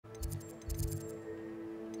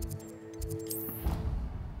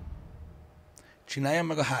Csináljam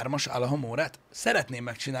meg a 3-as Alahomórát? Szeretném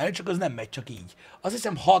megcsinálni, csak az nem megy csak így. Azt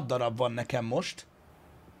hiszem 6 darab van nekem most.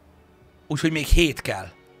 Úgyhogy még 7 kell.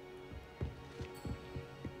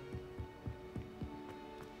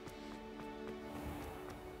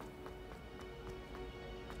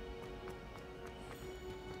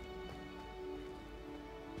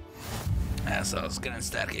 Ez az Grand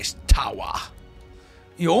Staircase Tower.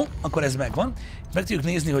 Jó, akkor ez megvan. Meg tudjuk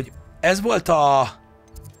nézni, hogy ez volt a...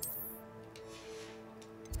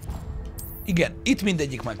 Igen, itt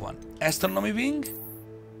mindegyik megvan. Astronomy Wing.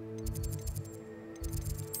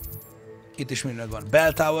 Itt is mind megvan.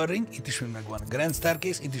 Bell Tower Ring. Itt is mind megvan. Grand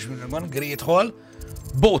Staircase. Itt is mind megvan. Great Hall.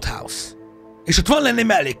 Boathouse. És ott van lenni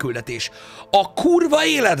mellékküldetés. A kurva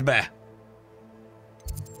életbe!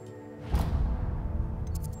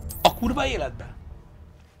 A kurva életbe!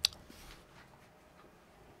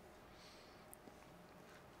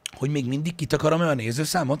 Hogy még mindig kitakarom a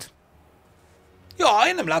nézőszámot? Ja,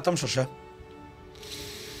 én nem látom sose.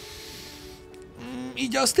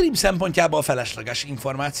 Így a stream szempontjából felesleges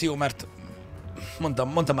információ, mert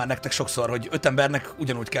mondtam már nektek sokszor, hogy 5 embernek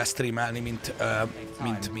ugyanúgy kell streamelni, mint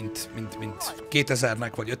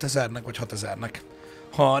 2000-nek, vagy 5000-nek, vagy 6000-nek.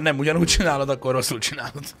 Ha nem ugyanúgy csinálod, akkor rosszul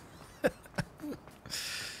csinálod.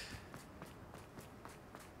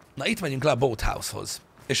 Na, itt megyünk le a Boathouse-hoz.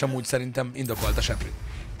 És amúgy szerintem indokolt a sepri.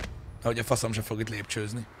 Ahogy a faszom se fog itt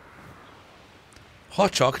lépcsőzni. Ha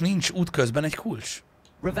csak nincs útközben egy kulcs.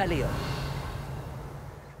 Revelio.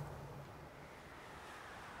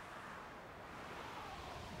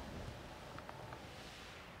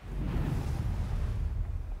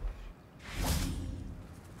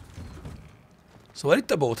 Szóval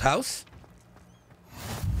itt a Boathouse.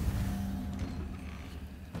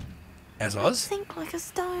 Ez az. Think like a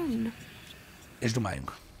stone. És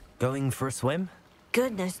dumáljunk. Going for a swim?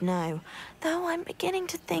 Goodness no. Though I'm beginning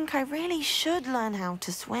to think I really should learn how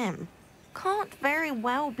to swim. Can't very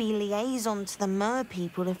well be liaison to the mer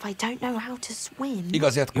people if I don't know how to swim.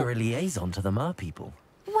 Igazért. You're a liaison to the mer people.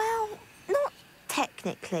 Well, not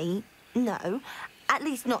technically, no. At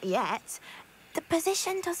least not yet. The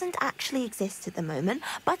position doesn't actually exist at the moment,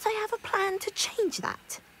 but I have a plan to change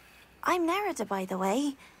that. I'm Nerida, by the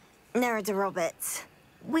way. Nerida Roberts.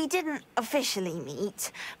 We didn't officially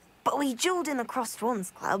meet, but we dueled in the Crossed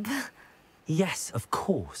Swans Club. Yes, of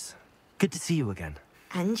course. Good to see you again.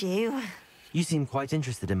 And you. You seem quite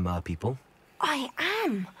interested in mer people. I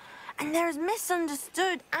am. And they're as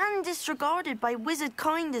misunderstood and disregarded by wizard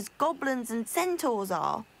kind as goblins and centaurs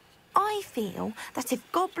are. I feel that if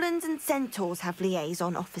goblins and centaurs have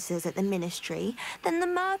liaison officers at the ministry, then the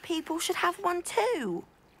mer people should have one too.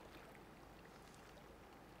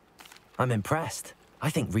 I'm impressed. I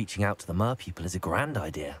think reaching out to the mer people is a grand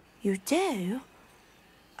idea. You do?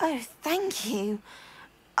 Oh, thank you.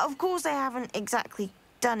 Of course I haven't exactly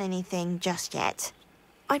done anything just yet.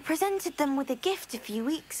 I presented them with a gift a few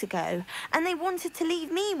weeks ago, and they wanted to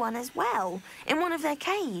leave me one as well, in one of their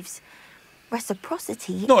caves.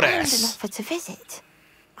 Reciprocity and an offer to visit.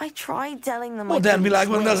 I tried telling them Modern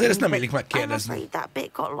világban, de azért ezt nem illik I'm megkérdezni. afraid that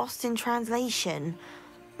bit got lost in translation.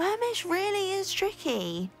 Mermish really is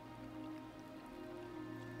tricky.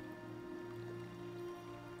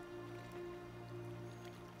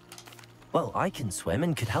 Well, I can swim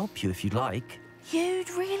and could help you if you'd like. You'd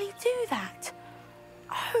really do that?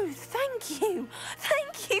 Oh, thank you!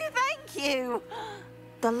 Thank you, thank you!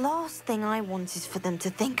 The last thing I want is for them to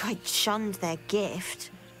think I'd shunned their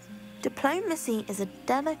gift. Diplomacy is a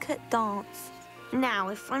delicate dance. Now,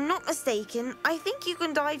 if I'm not mistaken, I think you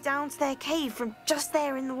can dive down to their cave from just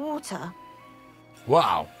there in the water.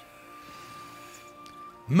 Wow.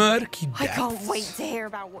 Murky depths. I can't wait to hear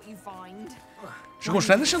about what you find. És akkor most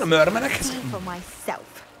rendesen a mörmenek? For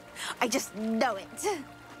myself. I just know it.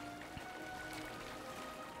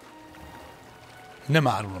 Nem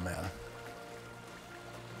árulom el.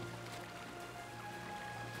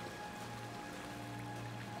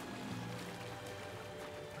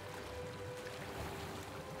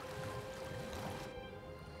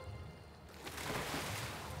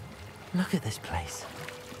 Look at this place.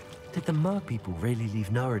 Did the mer people really leave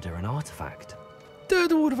Nerida an artifact? De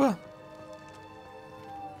durva.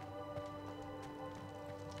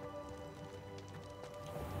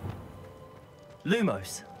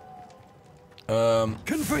 Lumos.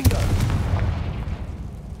 Confringo.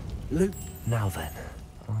 Now then,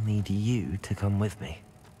 I'll need you to come with me.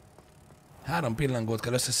 3 pillangót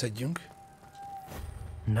kell összeszedjünk.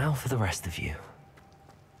 Now for the rest of you.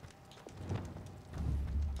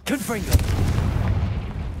 Confringo.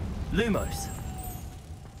 Lumos.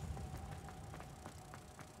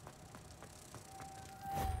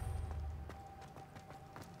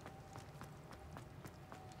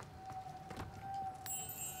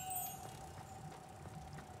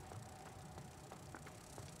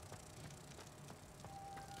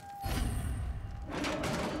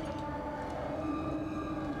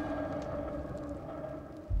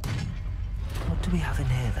 do we have in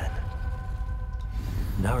here then?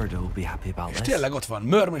 Narada will be happy about És this. tényleg ott van,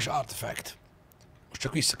 Mörm és Artifact. Most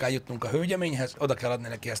csak vissza kell jutnunk a hölgyeményhez, oda kell adni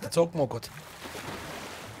neki ezt a cokmókot.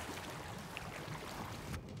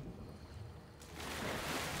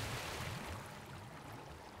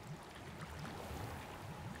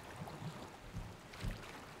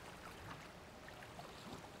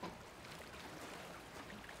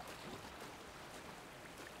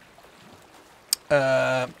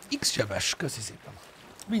 X-sebes, köszi szépen.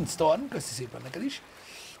 Windstorm, köszi szépen neked is.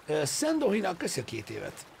 Sandohinak köszi a 2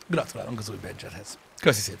 évet. Gratulálunk az új badgerhez.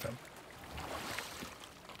 Köszi szépen.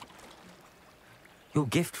 Your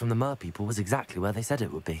gift from the Mer people was exactly where they said it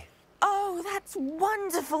would be. Oh, that's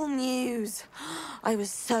wonderful news. I was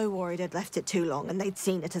so worried I'd left it too long and they'd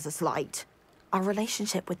seen it as a slight. Our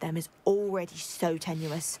relationship with them is already so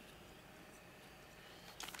tenuous.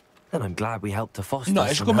 Then I'm glad we helped to foster Na,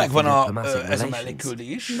 és some akkor megvan healthy a, diplomatic ez a relations.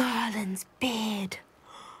 mellékküldés. Merlin's beard.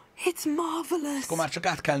 It's marvelous. Akkor már csak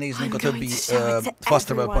át kell néznünk a I'm going többi to show it to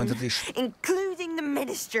faster everyone, pointot is. including the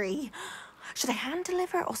ministry. Should I hand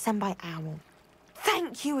deliver or send by owl?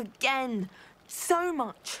 Thank you again so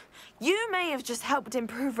much. You may have just helped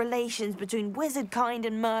improve relations between wizard kind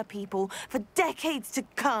and mer people for decades to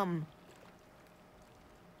come.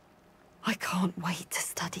 I can't wait to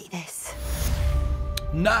study this.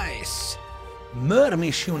 Nice!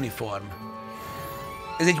 Mörmis uniform.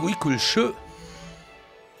 Ez egy új külső.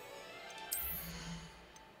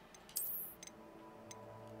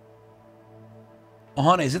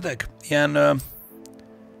 Aha, nézzétek, ilyen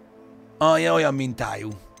olyan mintájú.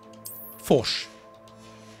 Fos.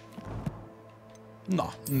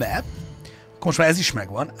 Na, map. Akkor most már ez is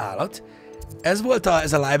megvan, állat. Ez volt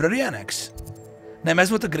ez a Library Annex? Nem, ez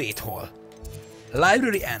volt a Great Hall.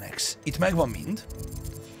 Library Annex. Itt megvan mind.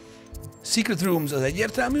 Secret Rooms az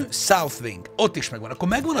egyértelmű. South Wing. Ott is megvan. Akkor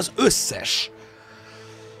megvan az összes.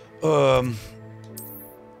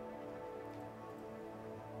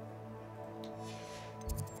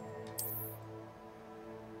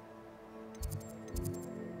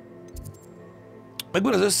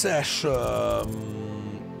 Megvan az összes...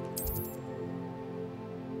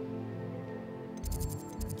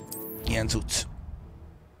 ilyen cucc.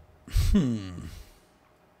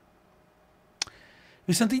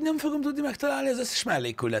 Viszont így nem fogom tudni megtalálni az összes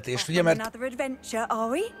mellékküldetést, ugye, mert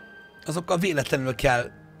azokkal véletlenül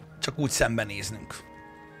kell csak úgy szembenéznünk.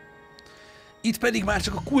 Itt pedig már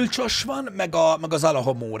csak a kulcsos van, meg az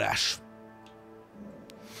alahomórás.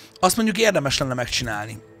 Azt mondjuk érdemes lenne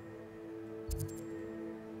megcsinálni.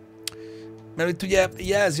 Mert itt ugye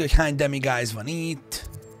jelzi, hogy hány demiguise van itt.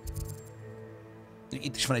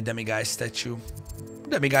 Itt is van egy demiguise statue.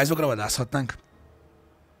 Demiguise-okra vadászhatnánk.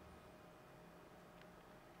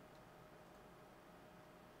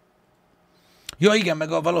 Ja igen, meg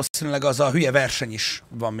valószínűleg az a hülye verseny is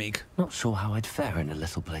van még. Not sure how I'd fare in a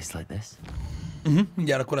little place like this.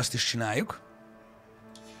 Mindjárt akkor azt is csináljuk.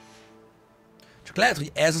 Csak lehet,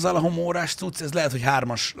 hogy ez az alahomórás cucc, ez lehet, hogy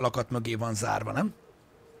 3-as lakat mögé van zárva, nem?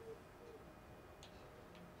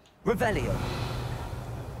 Revelio.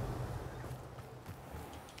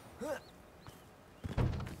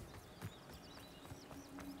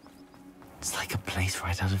 It's like a place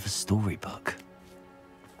right out of a storybook.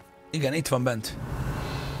 Igen, itt van bent.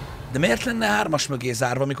 De miért lenne 3-as mögé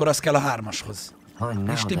zárva, amikor az kell a 3-ashoz?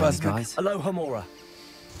 Isti, bazd meg. Aloha Mora.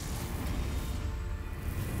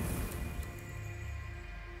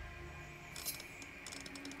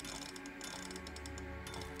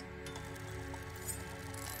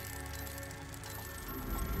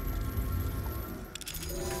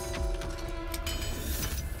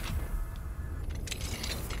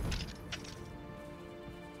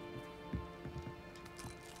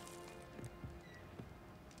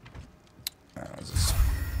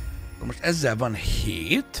 Most ezzel van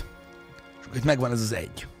 7, és akkor itt megvan ez az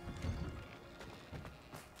 1.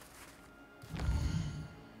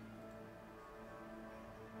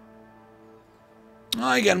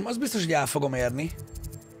 Igen, az biztos, hogy el fogom érni.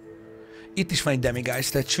 Itt is van egy demiguise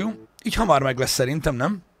statue. Így hamar meg lesz szerintem,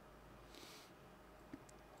 nem?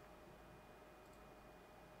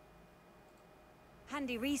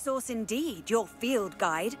 Handy resource indeed, your field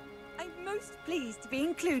guide. I'm most pleased to be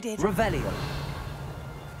included. Revelio.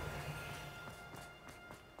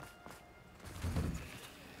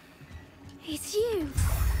 It's you.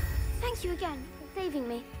 Thank you again for saving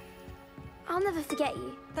me. I'll never forget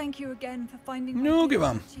you. Thank you again for finding my Jó,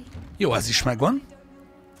 van. Jó, az is megvan.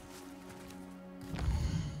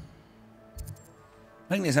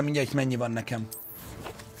 Megnézem mindjárt, hogy mennyi van nekem.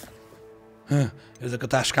 Ezek a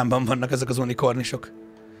táskámban vannak, ezek az unikornisok.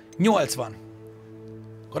 80.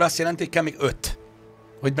 Akkor azt jelenti, hogy kell még 5.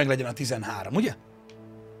 Hogy meglegyen a 13, ugye?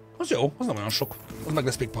 Az jó, az nem olyan sok. Az meg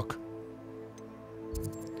lesz pikpak.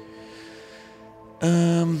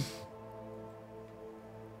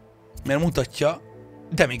 Mert mutatja,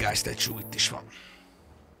 Demiguise statue itt is van.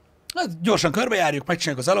 Hát gyorsan körbejárjuk,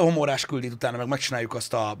 megcsináljuk az Alohomorás küldit, utána meg megcsináljuk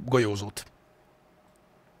azt a golyózót.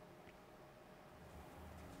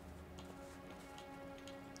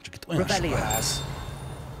 Csak itt olyan sok a ház.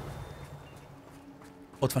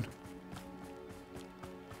 Ott van.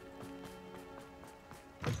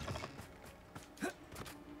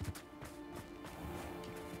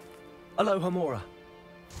 Alohomora.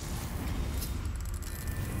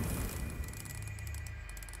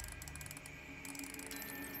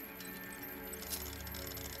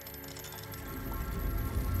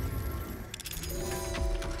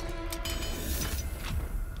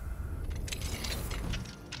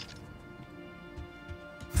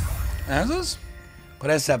 Ez az. Akkor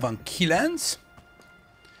ezzel van 9.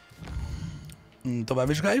 Tovább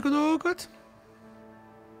vizsgáljuk a dolgokat.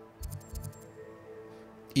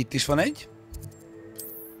 Itt is van egy.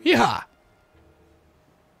 Jihá!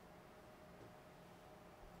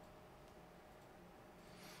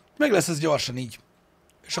 Meg lesz ez gyorsan így.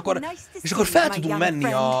 És akkor fel tudunk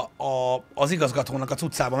menni az igazgatónak a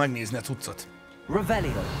cuccába megnézni a cuccot.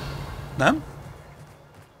 Revelio. Nem?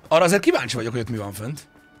 Arra azért kíváncsi vagyok, hogy ott mi van fönt.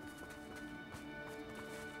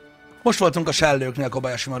 Most voltunk a sellőknél,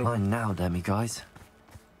 Kobayashi Maru. Fine now, Demiguise.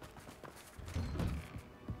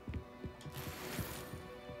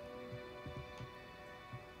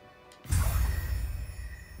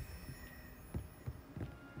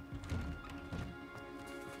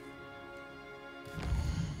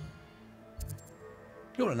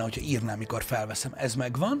 Jó lenne, hogyha írnám, mikor felveszem. Ez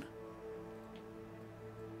megvan.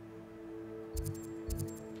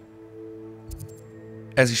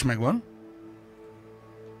 Ez is megvan.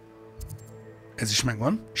 Ez is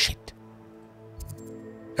megvan. Shit.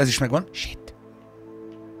 Ez is megvan. Shit.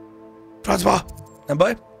 Francba! Nem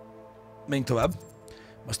baj. Menjünk tovább.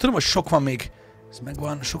 Azt tudom, hogy sok van még. Ez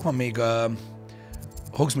megvan. Sok van még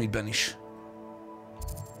Hogsmeade-ben is.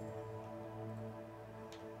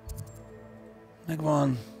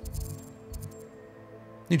 Megvan.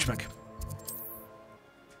 Nincs meg.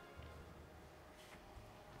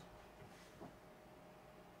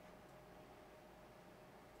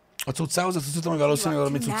 A cuccához, azt tudom, hogy valószínűleg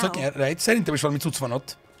valami cuccot rejt. Szerintem is valami cucc van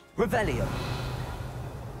ott. Revelio.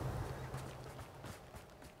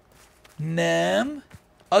 Nem.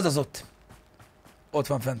 Az az ott. Ott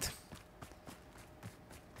van fent.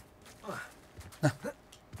 Na.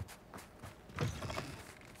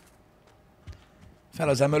 Fel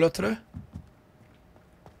az M5-ről.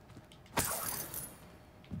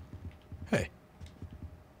 Hey.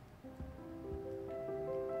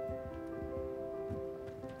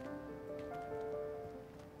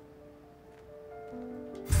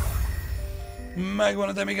 Megvan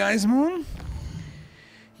a Demiguise Moon.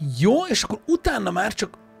 Jó, és akkor utána már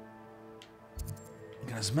csak...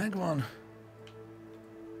 Igen, ez megvan.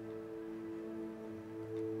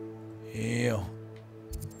 Jó.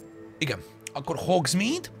 Igen. Akkor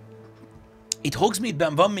Hogsmeade. Itt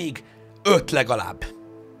Hogsmeade-ben van még 5 legalább.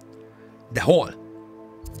 De hol?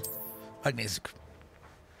 Megnézzük.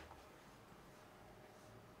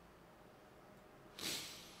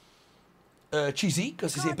 Cheesy,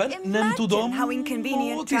 köszi szépen. Nem tudom. How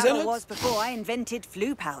inconvenient travel was before I invented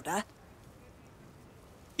flu powder.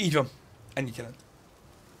 Így van. Ennyit jelent.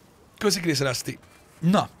 Köszi, Chris Rusty.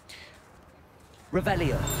 Na.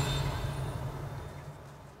 Revelio.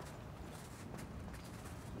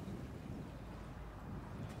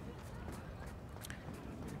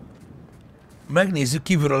 Megnézzük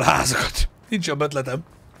kívülről a házakat. Nincs jobb ötletem.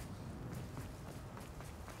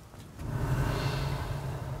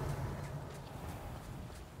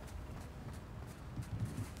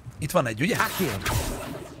 Itt van egy, ugye? Accio.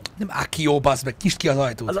 Nem Accio, bassz meg, nyisd ki az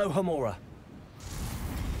ajtót. Alohomora.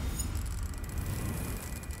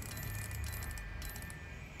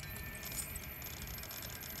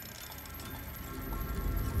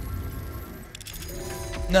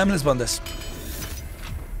 Nem lesz Bandes.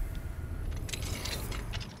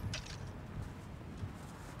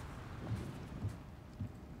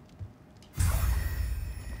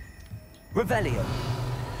 Revelio.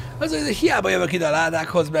 Azért hiába jövök ide a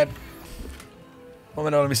ládákhoz, mert van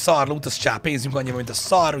benne valami szar loot, az csá, pénzünk annyi, mint a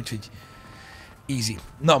szar, úgyhogy easy.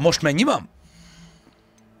 Na, most mennyi van?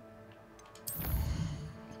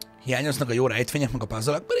 Hiányoznak a jó rejtvények, meg a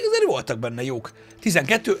puzzle-ak, pedig azért voltak benne jók.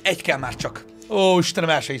 12, egy kell már csak. Ó, Istenem,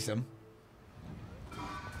 el se hiszem.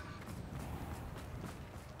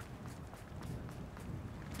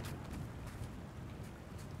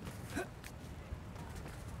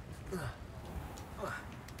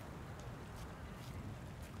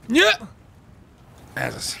 Ja!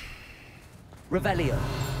 Ez az. Revelio.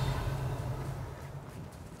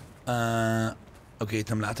 Oké, itt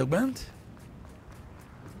nem látok bent.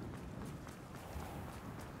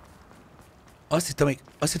 Azt hittem,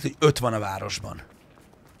 hogy 5 van a városban.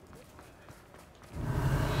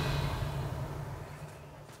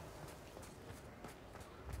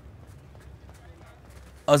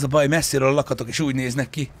 Az a baj, messziről a lakatok is úgy néznek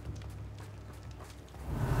ki.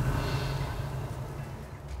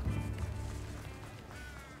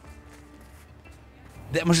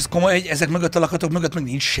 De most ez komoly, hogy ezek mögött a lakatok mögött meg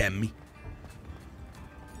nincs semmi.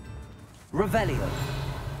 Revelio.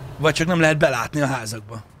 Vagy csak nem lehet belátni a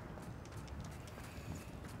házakba.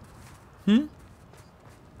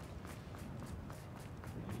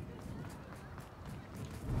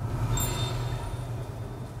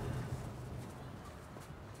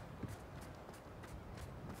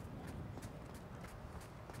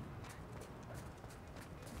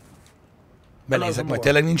 Benézek, majd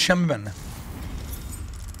tényleg nincs semmi benne?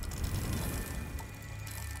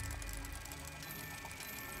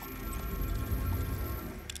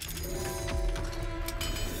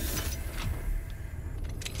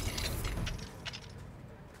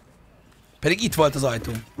 Pedig itt volt az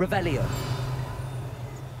ajtó. Revelio.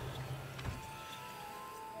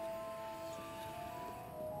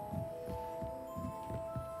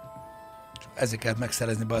 Ezért kellett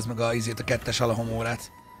megszerezni be az meg a izét, a 2-es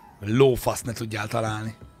alahomórát. Lófasz ne tudjál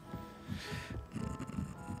találni.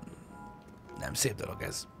 Nem szép dolog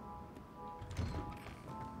ez.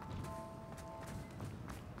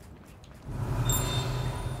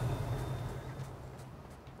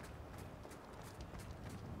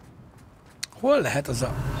 Hol lehet az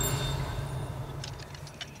a...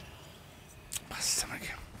 Bassza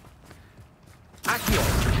meg.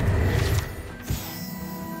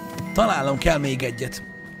 Találnom kell még egyet.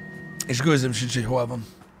 És gőzöm sincs, hogy hol van.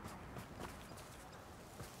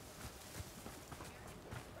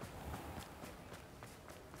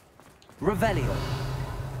 Revelio.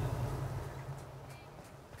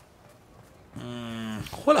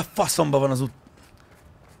 Hol a faszomba van az út?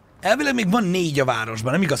 Elvileg még van 4 a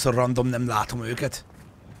városban, nem igaz, hogy random nem látom őket.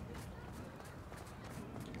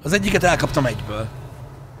 Az egyiket elkaptam egyből.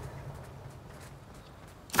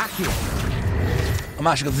 A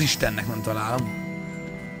másikat az Istennek nem találom.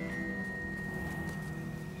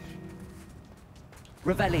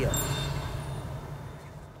 Revelio.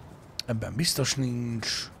 Ebben biztos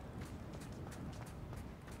nincs.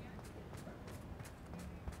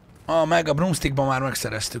 Meg a broomstickban már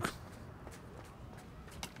megszereztük.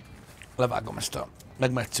 Levágom ezt a...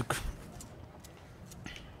 Megmetszük.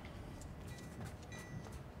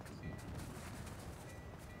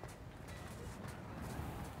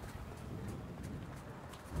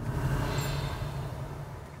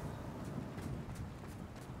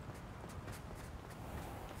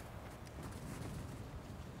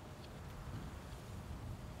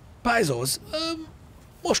 Pajzóz,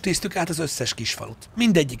 most tisztük át az összes kisfalut.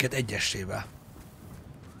 Mindegyiket egyessével.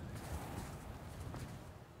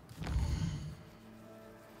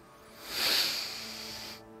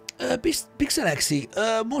 Pixelexi,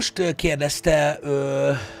 most kérdezte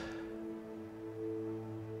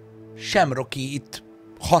Semroki itt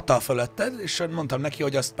hatal fölötted, és mondtam neki,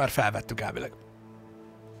 hogy azt már felvettük elvileg.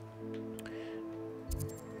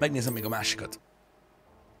 Megnézem még a másikat.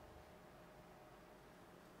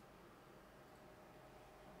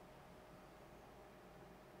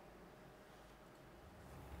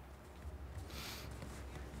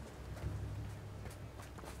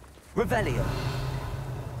 Revelio.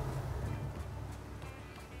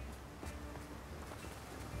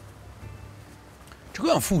 Csak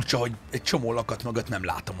olyan furcsa, hogy egy csomó lakat mögött nem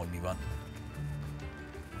látom, hogy mi van.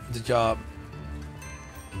 De hogyha...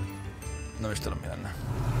 Nem is tudom, mi lenne.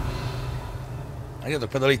 Látjátok,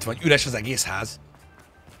 például itt van, üres az egész ház.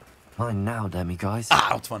 Fine now, demi guys.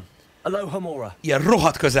 Ott van. Aloha Mora. Ilyen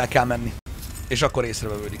rohadt közel kell menni. És akkor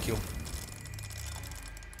észrevevődik, jó.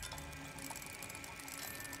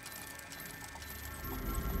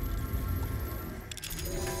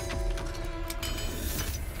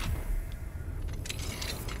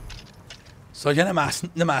 Szóval, ha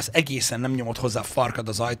nem állsz egészen, nem nyomod hozzá a farkad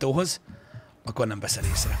az ajtóhoz, akkor nem veszed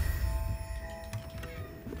észre.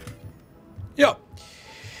 Jó.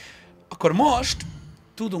 Akkor most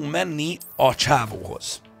tudunk menni a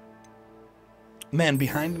csávóhoz. Man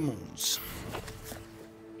Behind the Moons.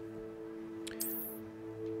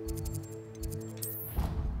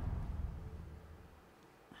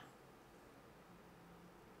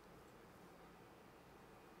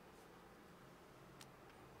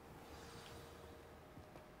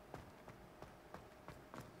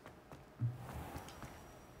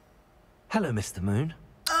 Hello, Mr. Moon.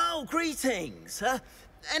 Oh, greetings.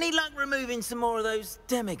 Any luck removing some more of those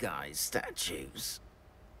demiguise statues?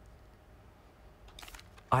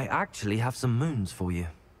 I actually have some moons for you.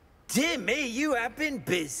 Dear me, you have been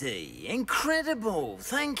busy. Incredible,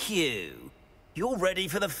 thank you. You're ready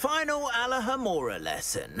for the final Alahamora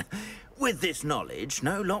lesson. With this knowledge,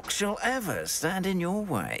 no lock shall ever stand in your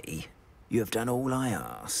way. You have done all I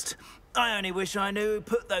asked. I only wish I knew who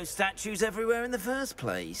put those statues everywhere in the first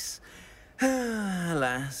place.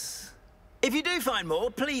 Alas. If you do find more,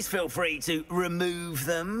 please feel free to remove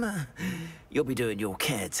them. You'll be doing your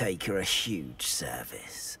caretaker a huge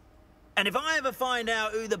service. And if I ever find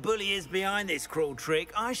out who the bully is behind this cruel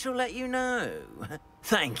trick, I shall let you know.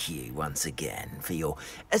 Thank you once again for your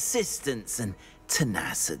assistance and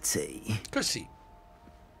tenacity. Köszi.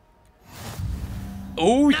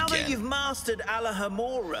 Ó, Now that igen. you've mastered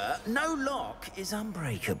Alahamora, no lock is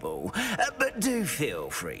unbreakable. But do feel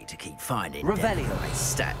free to keep finding Revelio. demiguise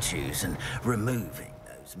statues and removing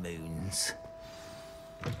those moons.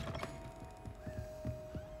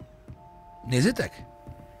 Nézzétek!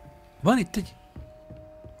 Van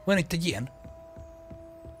itt egy ilyen.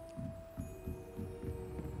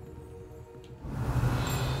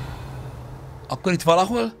 Akkor itt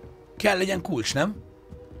valahol kell legyen kulcs, nem?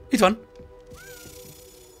 Itt van.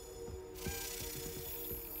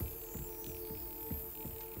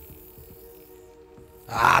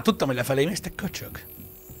 Tudtam, hogy lefelé mész, te köcsög.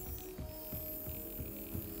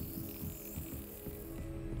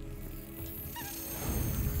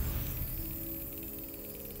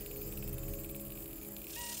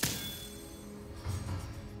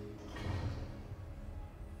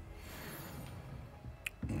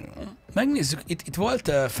 Megnézzük, itt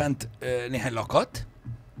volt fent néhány lakat.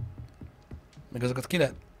 Meg azokat ki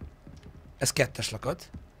lehet... Ez 2-es lakat.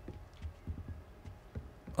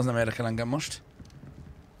 Az nem érdekel engem most.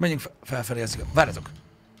 Menjünk felfelé, ez igaz. Várjatok!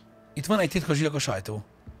 Itt van egy titkos gyilkos ajtó.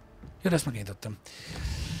 Jó, de ezt megnyitottam.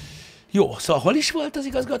 Jó, szóval hol is volt az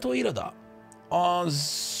igazgató iroda?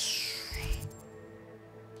 Az...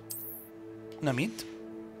 Nem itt.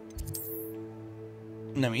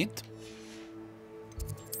 Nem itt.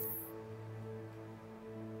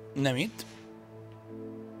 Nem itt.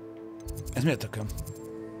 Ez mi a tököm?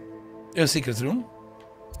 A Secret Room.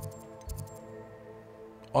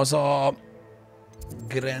 Az a...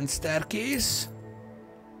 Grand Staircase.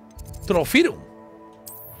 Trophy Room.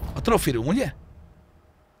 A Trophy Room, ugye? I've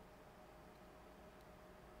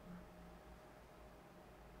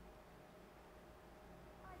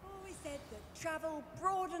always said that travel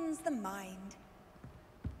broadens the mind.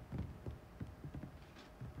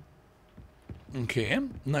 Oké.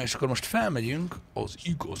 Na és akkor most felmegyünk az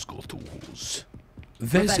igazgatóhoz.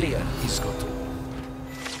 Vezérizgató.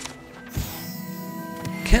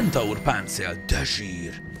 Kentaur páncél, de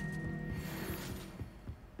zsír.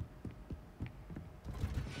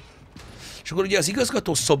 És akkor ugye az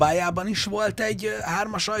igazgató szobájában is volt egy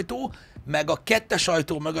 3-as ajtó, meg a 2-es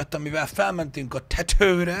ajtó mögött, amivel felmentünk a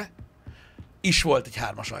tetőre, is volt egy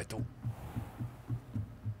 3-as ajtó.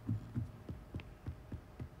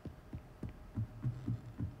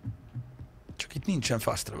 Csak itt nincsen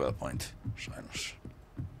fast travel point, sajnos.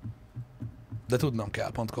 De tudnom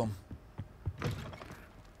kell.com.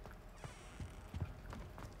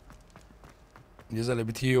 Ugye az előbb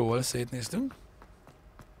itt jól szétnéztünk.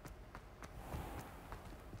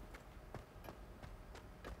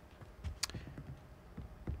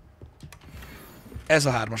 Ez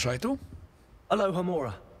a 3-as ajtó.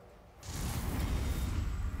 Alahamora.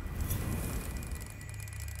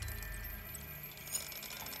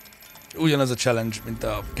 Ugyanaz a challenge, mint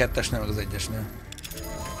a 2-esnél, meg az 1-esnél.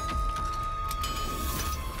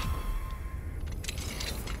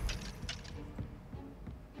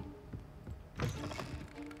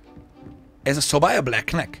 Ez a szobája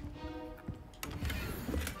Blacknek?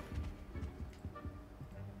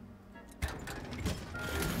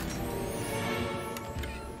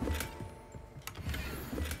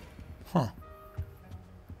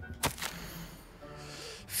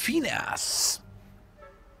 Phineas.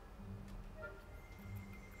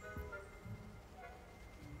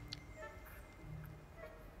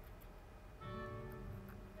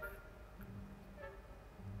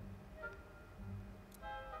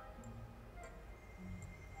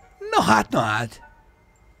 Na hát.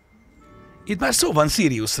 Itt már szó van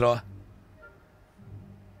Siriusról.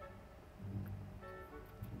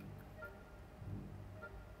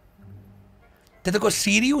 Tehát akkor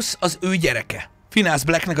Sirius az ő gyereke. Phineas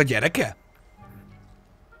Blacknek a gyereke?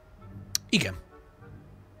 Igen.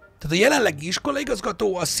 Tehát a jelenlegi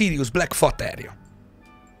iskolaigazgató a Sirius Black faterja.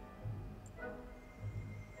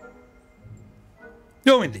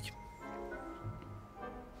 Jó, mindegy.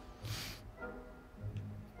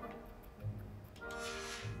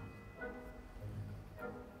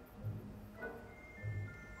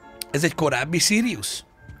 Ez egy korábbi Sirius?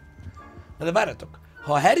 Na de várjatok,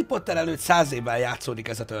 ha a Harry Potter előtt 100 évvel játszódik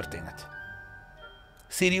ez a történet,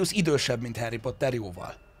 Sirius idősebb, mint Harry Potter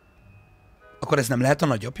jóval, akkor ez nem lehet a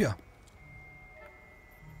nagyapja?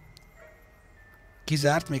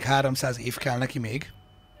 Kizárt, még 300 év kell neki még.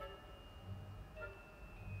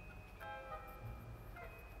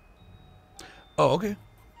 Oké.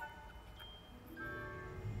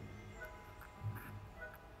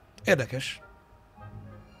 Érdekes.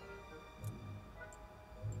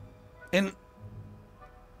 Én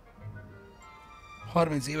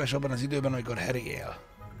 30 éves abban az időben, amikor Harry él.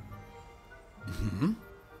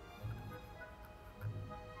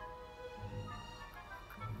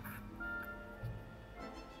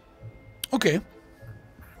 Oké.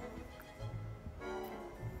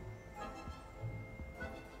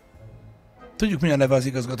 Tudjuk, mi a neve az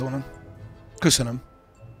igazgatónak. Köszönöm.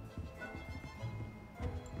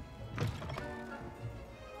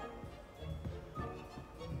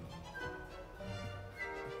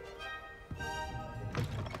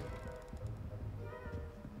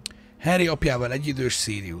 Harry apjával egyidős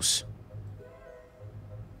Sirius.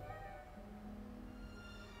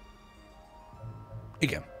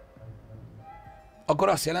 Igen. Akkor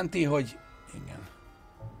azt jelenti, hogy... Igen.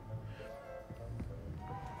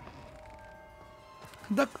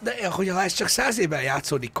 De hogyha ez csak 100 évvel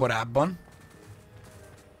játszódik korábban...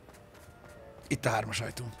 Itt a 3-as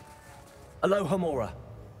ajtó. Aloha Mora.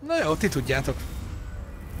 Na jó, ti tudjátok.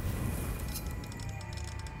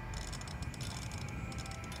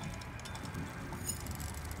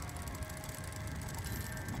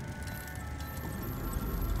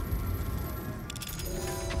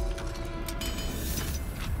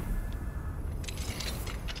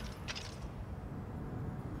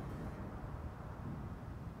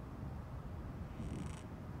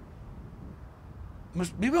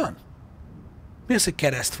 Most mi van? Mi az, hogy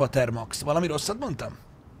keresztfater Max? Valami rosszat mondtam?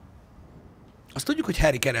 Azt tudjuk, hogy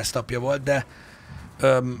Harry keresztapja volt, de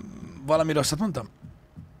valami rosszat mondtam?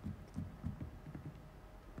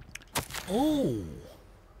 Ó.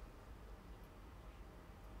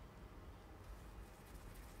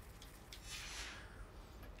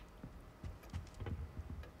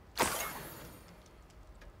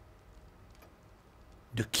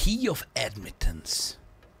 The key of admittance.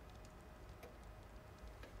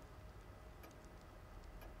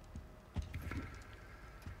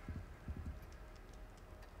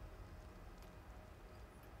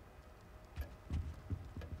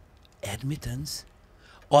 Admittance?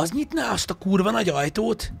 Az nyitná azt a kurva nagy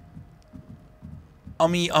ajtót,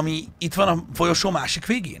 ami itt van a folyosó másik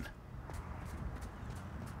végén?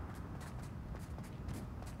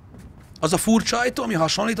 Az a furcsa ajtó, ami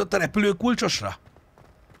hasonlított a repülőkulcsosra?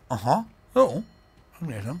 Aha, jó,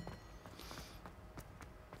 megnézem.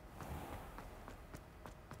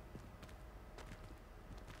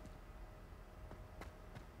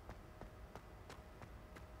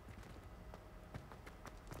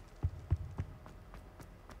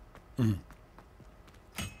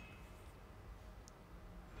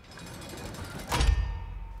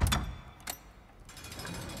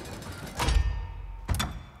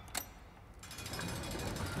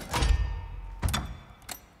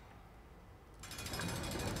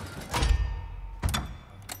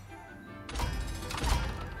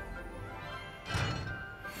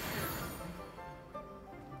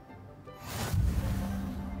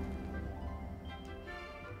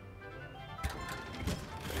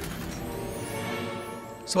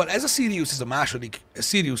 Szóval ez a Sirius, ez a második,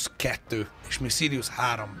 Sirius 2, és mi Sirius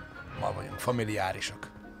 3-mal vagyunk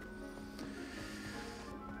familiárisak.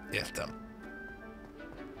 Értem.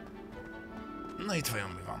 Na itt vajon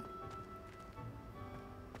mi van?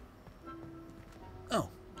 Oh.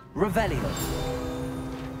 Revelio.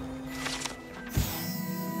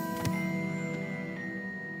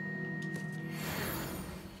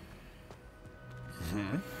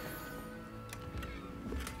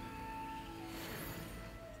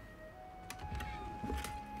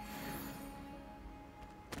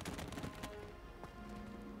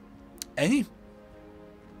 Ennyi?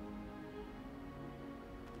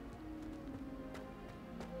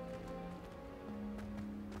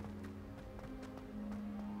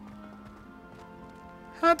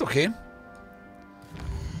 Hát oké.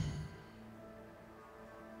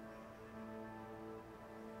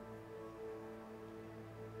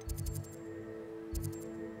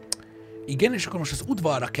 Igen, és akkor most az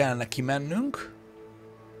udvarra kellene kimennünk.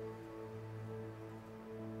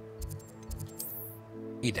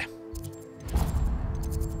 Ide.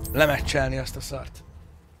 Lemecselni azt a szart.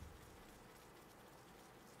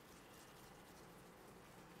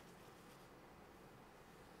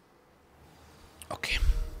 Oké.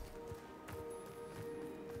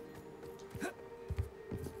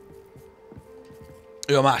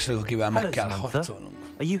 Ő a második, akivel meg Hello, kell Samantha. harcolnunk.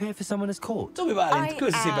 Are you here for someone who's caught? Tomi Bálint,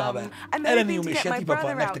 köszi szépen, haver. I'm Elenium hoping to és get my Jeti papa,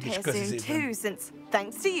 brother out nektek is here köszi soon szépen. too, since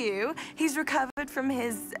thanks to you, he's recovered from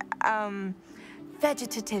his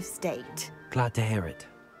vegetative state. Glad to hear it.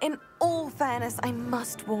 In all fairness, I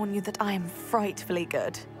must warn you that I am frightfully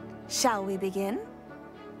good. Shall we begin?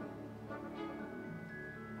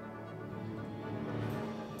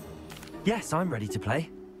 Yes, I'm ready to play.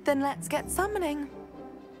 Then let's get summoning.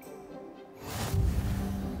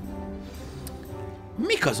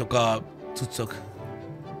 Mik azok a cuccok?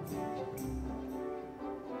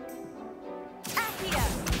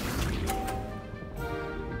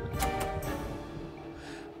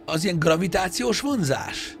 Az ilyen gravitációs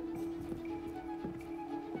vonzás?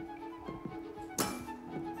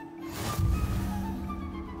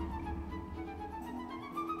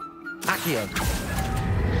 Accio.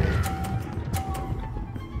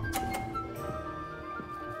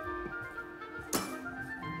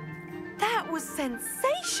 That was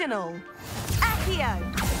sensational! Accio!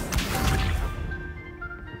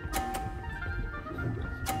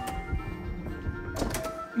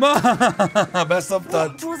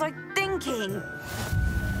 Beszoptad. What was I thinking?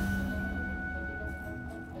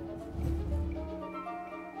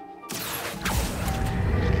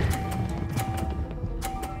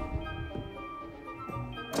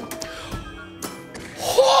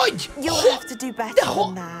 Hogy? You'll have to do better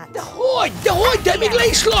than that. De még le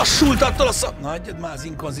is lassult attól a szak... Na, hagyjad már az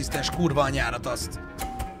inkonzisztens kurva anyárat azt.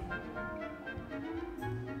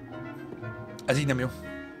 Ez így nem jó.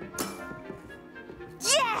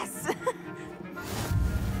 Yes!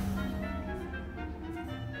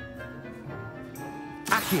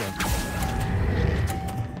 Accio.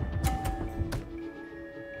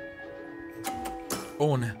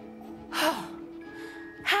 Ó, ne.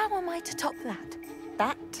 How am I to top that?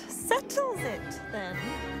 That settles it, then.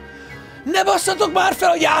 Ne basszatok már fel,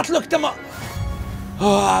 hogy átlöktem a...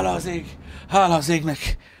 Ó, hála az ég. Hála az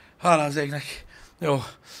égnek. Hála az égnek. Jó,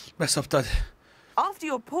 beszoptad. After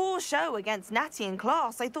your poor show against Natty in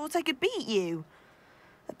class, I thought I could beat you.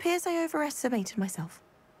 Appears I overestimated myself.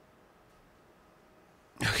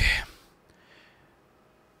 Okay.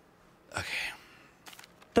 Okay.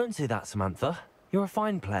 Don't say that, Samantha. You're a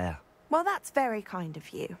fine player. Well, that's very kind of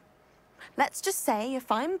you. Let's just say if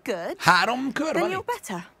I'm good, 3 kör then van you're itt.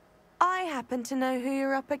 better. I happen to know who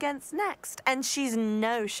you're up against next, and she's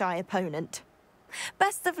no shy opponent.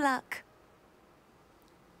 Best of luck.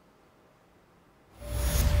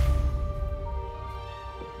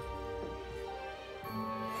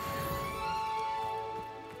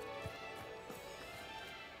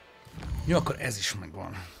 Jó, akkor ez is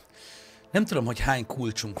megvan. Nem tudom, hogy hány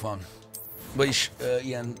kulcsunk van. Vagyis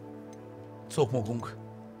ilyen szokmogunk.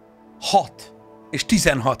 6. És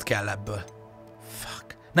 16 kell ebből.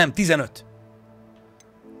 Fuck. Nem, 15.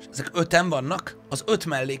 És ezek 5-en vannak. Az 5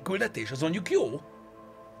 mellékküldetés, az mondjuk jó.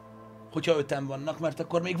 Hogyha 5-en vannak, mert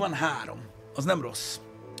akkor még van 3. Az nem rossz.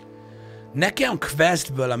 Nekem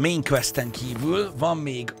questből, a main questen kívül van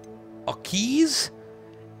még a keys.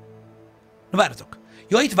 Na várjatok.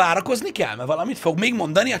 Ja, itt várakozni kell, mert valamit fog még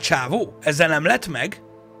mondani a csávó. Ezzel nem lett meg.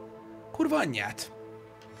 Kurva anyját.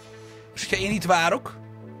 És hogyha én itt várok.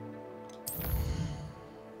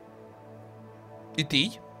 Itt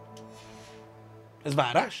így. Ez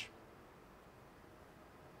várás?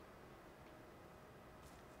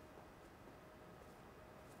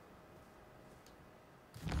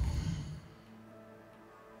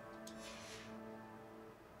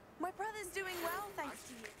 My brother's doing well, thanks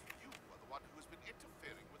to you.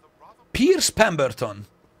 Pierce Pemberton.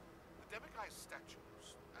 The demiguise statues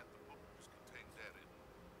and the books contained therein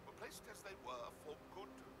were placed as they were for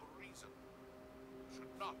good reason. You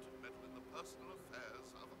should not meddle in the personal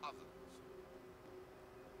affairs of others.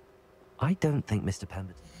 I don't think Mr.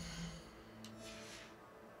 Pemberton...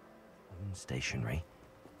 Moon stationery.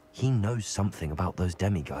 He knows something about those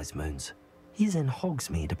demiguise moons. He's in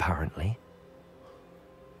Hogsmeade, apparently.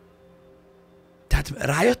 Tehát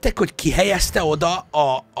rájöttek, hogy ki helyezte oda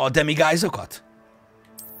a demiguise-okat?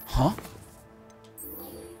 Ha?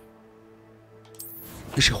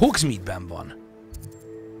 És Hogsmeade-ben van.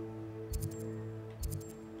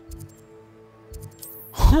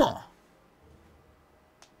 Ha?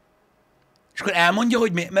 És akkor elmondja,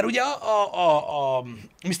 hogy mi? Mert ugye a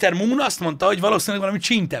Mr. Moon azt mondta, hogy valószínűleg valami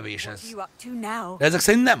csíntevés ez. You up to now? De ezek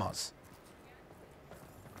szerint nem az.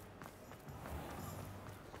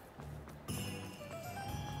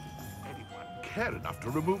 Care enough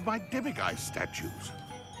to remove my demiguise statues.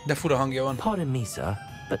 De fura hangja van. Pardon me, sir,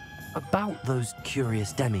 but about those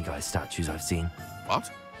curious demiguise statues I've seen.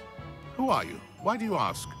 What? Who are you? Why do you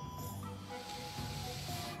ask?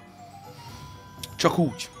 Csak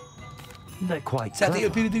úgy. They're quite Szeretnél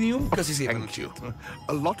clever. Piridinium? Köszi szépen, Thank you. Lucio.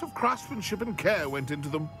 A lot of craftsmanship and care went into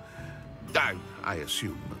them. I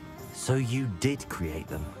assume. So you did create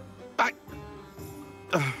them?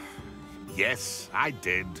 Yes, I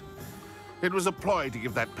did. It was a ploy to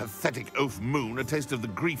give that pathetic oaf Moon a taste of the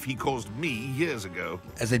grief he caused me years ago.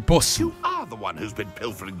 Ez egy bosszú. You are the one who's been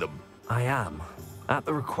pilfering them. I am, at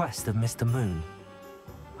the request of Mr. Moon.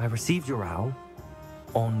 I received your owl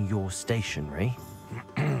on your stationery.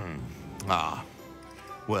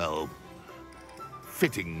 Well,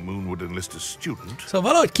 fitting Moon would enlist a student. Szóval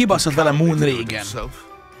valahogy kibaszott vele Moon régen. Himself.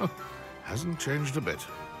 Hasn't changed a bit.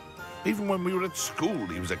 Even when we were at school,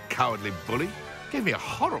 he was a cowardly bully. Gave me a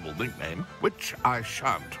horrible nickname, which I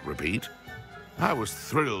shan't repeat. I was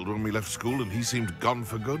thrilled when we left school and he seemed gone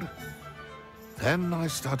for good. Then I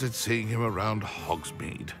started seeing him around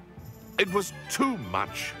Hogsmeade. It was too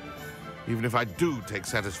much. Even if I do take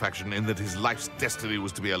satisfaction in that his life's destiny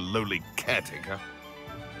was to be a lowly caretaker.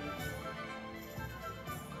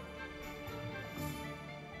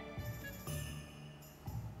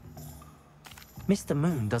 Mr.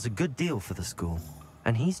 Moon does a good deal for the school,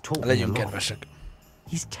 and he's taught me a Legyünk lot. kedvesek.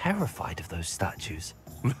 He's terrified of those statues.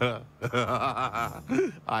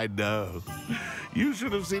 I know. You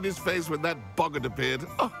should have seen his face when that boggart appeared.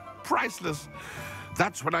 Oh, priceless.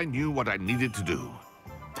 That's when I knew what I needed to do.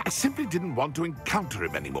 I simply didn't want to encounter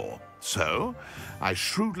him anymore. So, I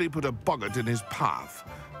shrewdly put a boggart in his path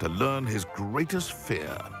to learn his greatest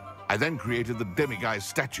fear. I then created the demiguise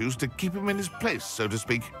statues to keep him in his place, so to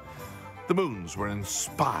speak. The moons were an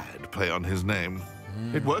inspired play on his name.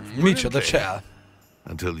 It worked Micsoda brilliantly. csel.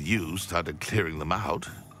 Until you started clearing them out.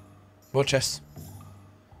 Bocsász.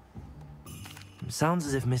 Sounds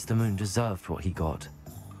as if Mr. Moon deserved what he got.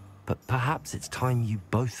 But perhaps it's time you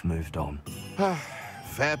both moved on.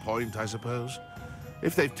 Fair point, I suppose.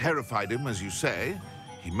 If they've terrified him, as you say,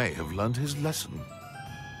 he may have learned his lesson.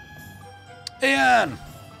 Ilyen!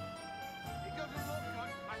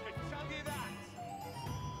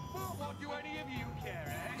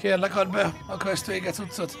 Kérlek, add be a quest vége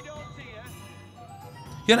cuccot.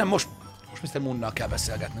 Ja nem, most Mr. Moonnal kell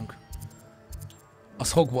beszélgetnünk.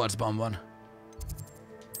 Az Hogwartsban van.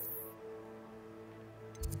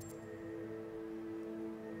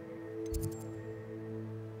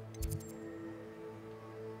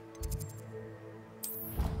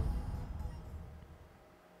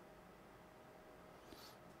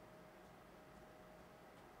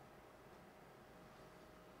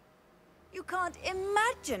 You can't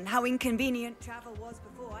imagine how inconvenient travel was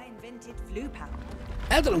before I invented flu power.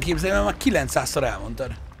 El tudom képzelni, mert már 900-szor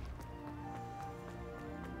elmondtad.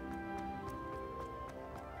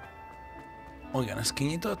 Igen, ezt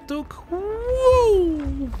kinyitottuk.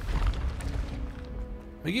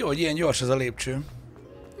 Még jó, hogy ilyen gyors ez a lépcső.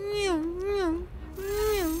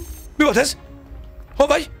 Mi volt ez? Hol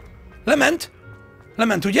vagy? Lement?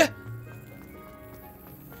 Lement, ugye?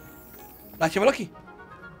 Látja valaki?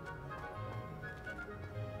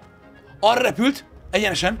 Arra repült,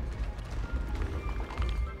 egyenesen.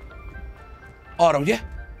 Arra, ugye?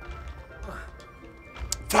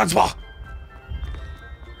 Francba!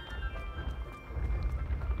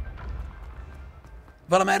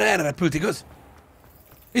 Valamerre erre repült, igaz?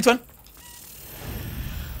 Itt van.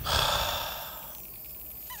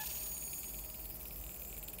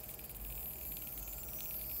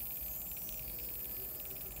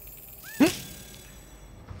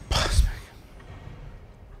 Basz meg.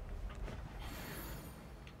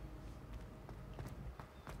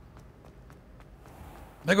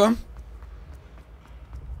 Megvan.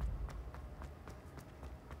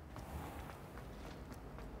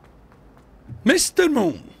 Mr.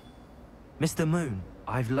 Moon! Mr. Moon,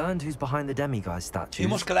 I've learned who's behind the demiguise statues. Én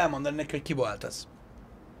most kell elmondani neki, hogy ki volt az.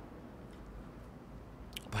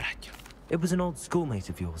 A barátja. It was an old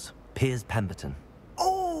schoolmate of yours, Piers Pemberton.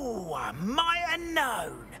 Oh, I might have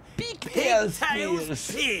known. Pigtails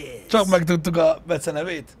Pigtails Piers. Csak megtudtuk a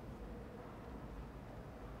becenevét.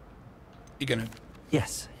 Igen, ő.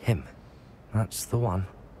 Yes, him. That's the one.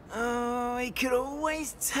 Oh, he could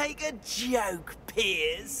always take a joke,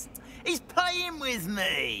 Piers. He's playing with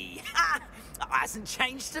me. Ha! Hasn't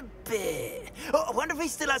changed a bit. I wonder if he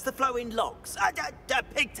still has the flowing locks.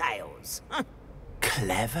 Pigtails.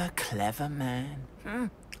 Clever, clever man.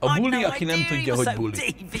 A I'd bully, no aki nem idea he tudja, was hogy so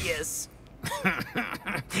bully. devious.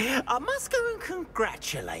 I must go and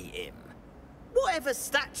congratulate him. Whatever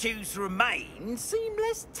statues remain seem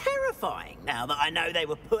less terrifying now that I know they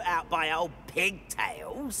were put out by old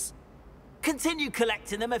pigtails. Continue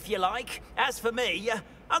collecting them if you like. As for me,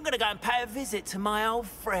 I'm gonna go and pay a visit to my old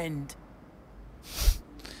friend.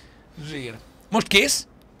 Zsír. Most kész?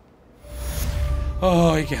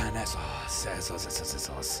 Igen, ez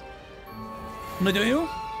az. Nagyon jó.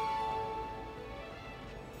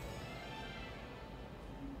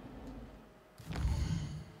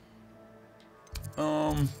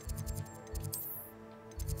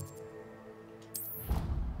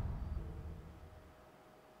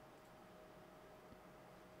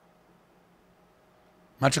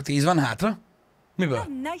 Már csak 10 van hátra? Miből?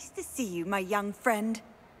 Nice to see you, my young friend.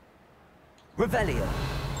 Revelio.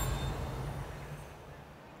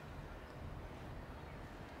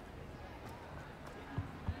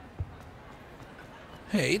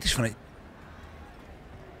 Hey, itt is van egy...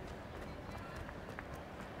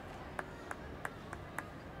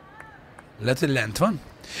 Lehet, hogy lent van?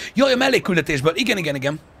 Jaj, a mellékküldetésből. Igen.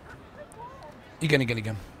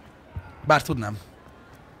 Igen. Bár tudnám.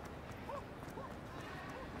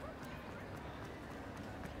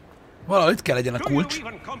 Valahol itt kell legyen a kulcs.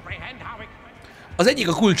 Az egyik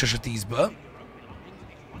a kulcsos a 10-ből.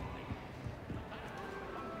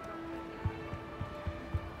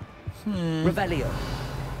 Revelio.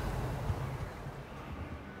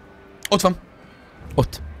 Ott van.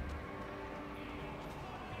 Ott.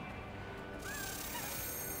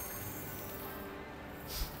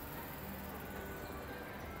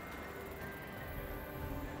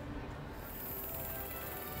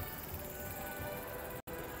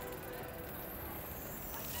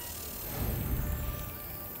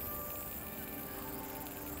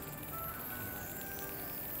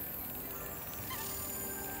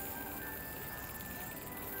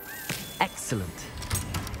 Excellent.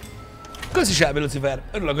 Köszi, Shelby Lucifer.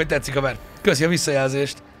 Örülök, hogy tetszik a ver. Köszi a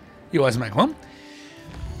visszajelzést. Jó, ez megvan.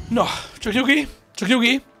 Na, csak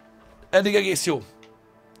nyugi. Eddig egész jó.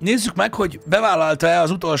 Nézzük meg, hogy bevállalta-e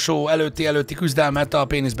az utolsó előtti küzdelmet a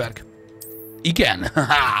Péniszberg. Igen.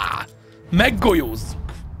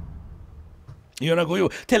 Meggolyózzuk. Jön a golyó.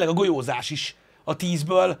 Tényleg a golyózás is. A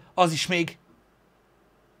 10-ből az is még...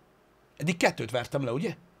 Eddig 2-t vertem le,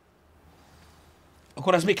 ugye?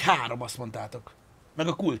 Akkor az még 3, azt mondtátok. Meg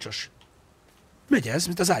a kulcsos. Megy ez,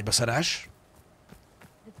 mint az ágybaszarás.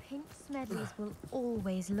 The pink Smedleys will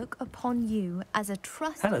always look upon you as a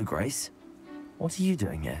trust. Hello, Grace. What are you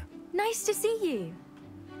doing here? Nice to see you.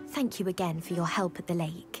 Thank you again for your help at the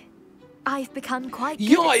lake. I've become quite good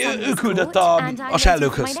Jaj, at ő küldött and I'm a ready for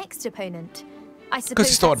Shellőkhöz. my next opponent. I Köszi,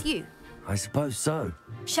 suppose Storm. that's you. I suppose so.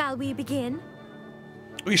 Shall we begin?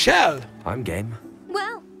 We shall. I'm game.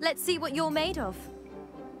 Well, let's see what you're made of.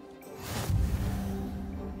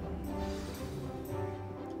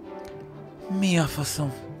 Mi a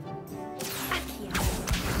faszom?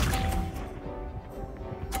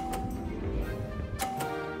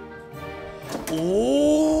 Ó!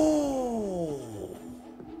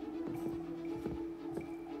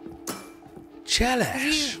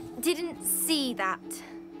 Cseles! You didn't see that.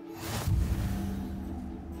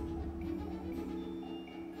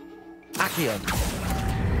 Accio.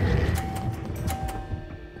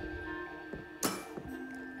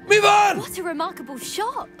 Mi van? What a remarkable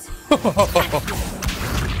shot!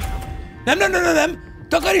 Nem!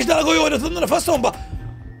 Takarítsd el a golyódat onnan a faszomba!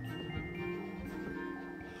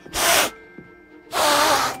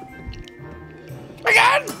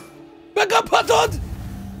 Igen! Megkaphatod!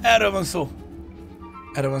 Erről van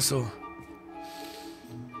szó.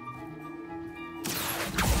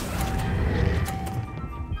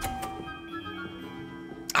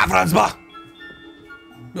 Á, francba!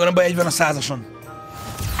 Jó, nem baj, egy van a 100-ason.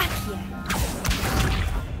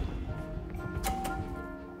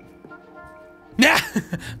 Ne!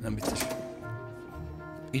 Nem vicces.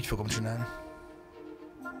 Így fogom csinálni.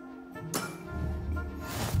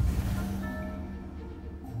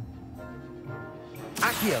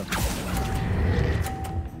 Accio.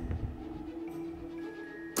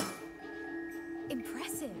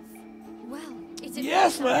 Impressive. Well, it's a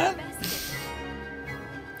Yes, man!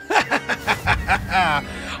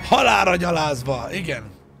 Halálra gyalázva,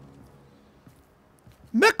 igen.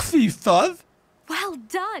 Megfívtad? Well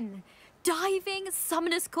done. Diving,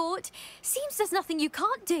 summoner's court. Seems there's nothing you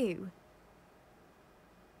can't do.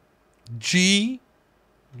 G.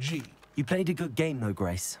 You played a good game, though,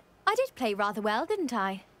 Grace. I did play rather well, didn't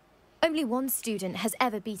I? Only one student has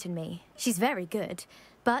ever beaten me. She's very good.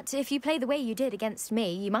 But if you play the way you did against me,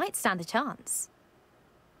 you might stand a chance.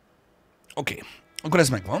 Oké, akkor ez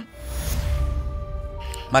megvan.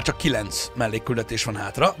 Már csak 9 mellékküldetés van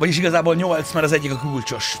hátra. Vagyis igazából 8, mert az egyik a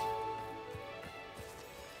kulcsos.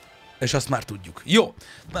 És azt már tudjuk. Jó.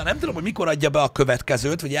 Na nem tudom, hogy mikor adja be a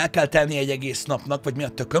következőt, vagy el kell tenni egy egész napnak, vagy mi a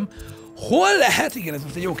tököm. Hol lehet, igen, ez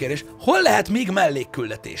most egy jó kérdés, hol lehet még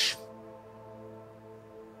mellékküldetés?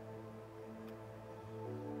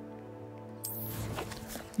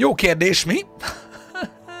 Jó kérdés, mi?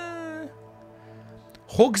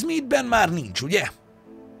 Hogsmeade-ben már nincs, ugye?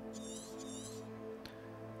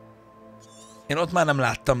 Én ott már nem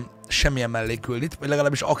láttam semmilyen mellékküldit, vagy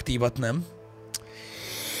legalábbis aktívat nem.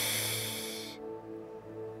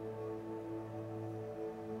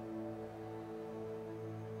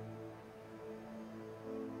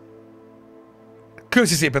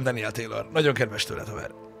 Köszi szépen, Daniel Taylor. Nagyon kedves tőled,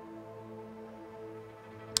 haver.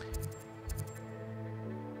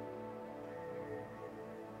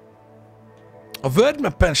 A World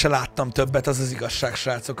Map-en se láttam többet, az az igazság,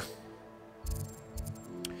 srácok.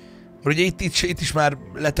 Ugye itt is már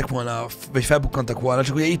lettek volna, vagy felbukkantak volna,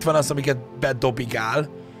 csak ugye itt van az, amiket bedobigál.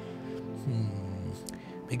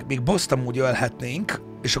 Még bosszt amúgy ölhetnénk,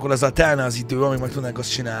 és akkor azzal telne az idő, amíg meg tudnánk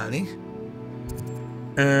azt csinálni.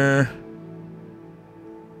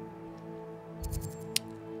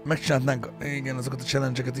 Megcsinálnánk, igen, azokat a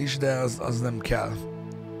challenge-eket is, de az nem kell.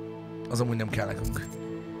 Az amúgy nem kell nekünk.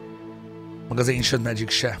 Meg az Ancient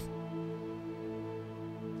Magic se.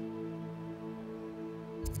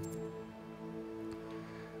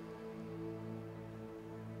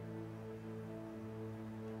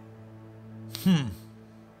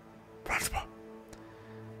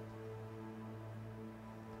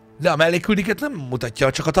 De a mellékküldiket nem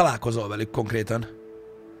mutatja, csak ha találkozol velük konkrétan.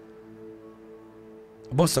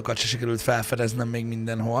 A bosszokat se sikerült felfedeznem még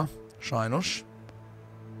mindenhol. Sajnos.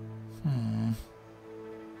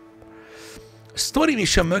 Story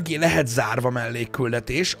mission mögé lehet zárva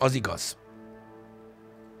mellékküldetés, az igaz.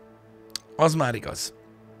 Az már igaz.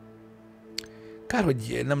 Kár,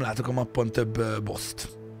 hogy nem látok a mappon több bosst.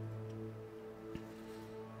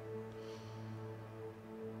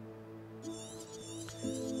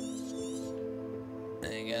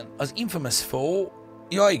 Igen. Az Infamous Foe...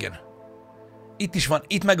 Ja, igen. Itt is van.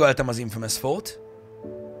 Itt megöltem az Infamous Foe-t.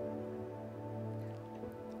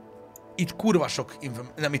 Itt kurva sok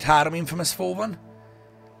nem, itt 3 Infamous Foe van.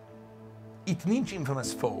 Itt nincs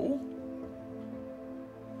Infamous Foe.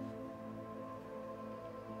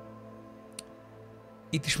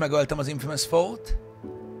 Itt is megöltem az Infamous Foe-t.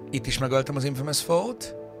 Itt is megöltem az Infamous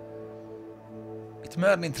Foe-t. Itt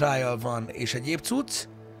Merlin Trial van, és egyéb cucc.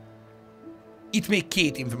 Itt még 2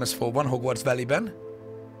 Infamous Foe van Hogwarts Valley-ben.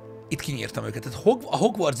 Itt kinyírtam őket. Tehát a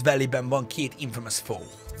Hogwarts Valley-ben van 2 Infamous Foe.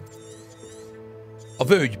 A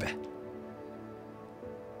völgybe.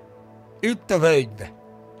 Itt a völgybe.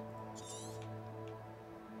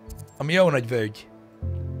 Ami jó nagy völgy.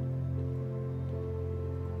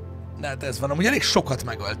 De hát ez van. Amúgy elég sokat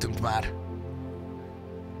megöltünk már.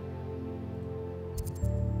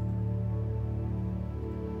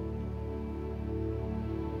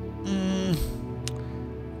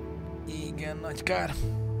 Igen, nagy kár.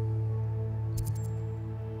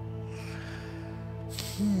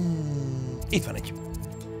 Itt van egy.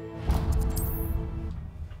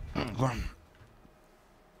 Van.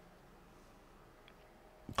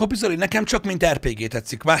 Kopizoli, nekem csak mint RPG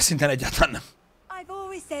tetszik, más szinten egyáltalán nem. I've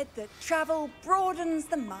always said that travel broadens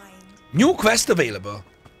the mind. New quest available.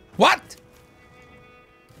 What?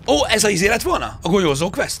 Ó, ez az lett volna? A golyózó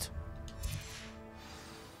quest?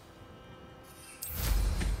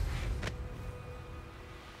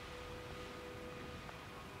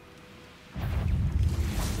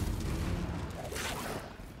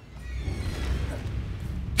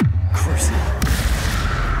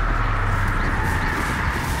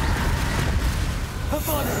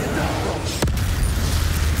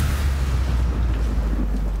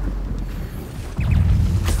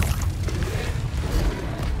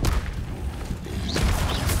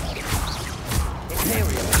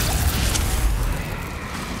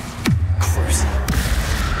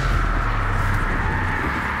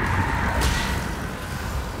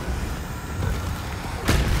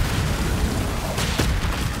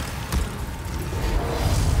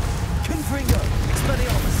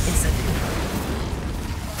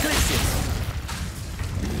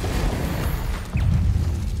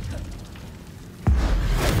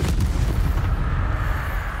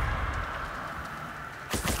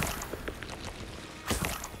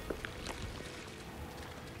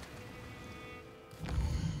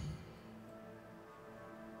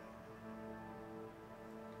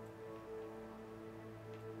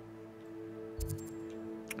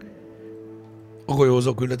 A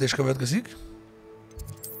golyózó küldetés következik.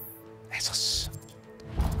 Ez az.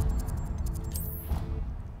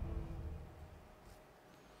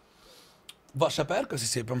 Vaseper, köszi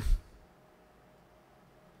szépen.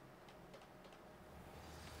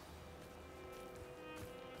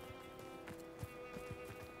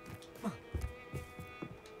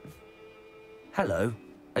 Hello.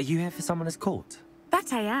 Are you here for someone as court?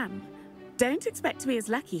 That I am. Don't expect to be as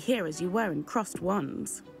lucky here as you were in Crossed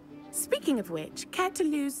Wands. Speaking of which, care to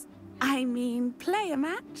lose, play a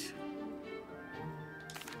match?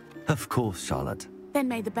 Of course, Charlotte. Then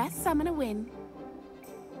may the best summoner win.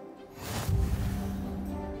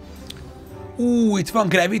 Itt van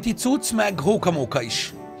Gravity cucc, meg Hókamóka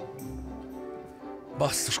is.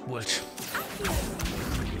 Basszus kulcs.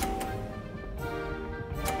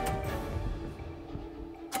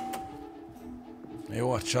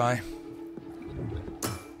 Jó a csaj.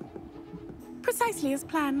 Precisely as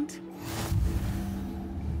planned.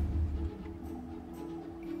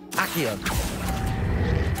 Accio.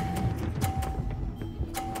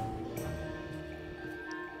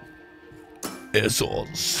 Ez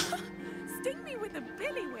az. Sting me with a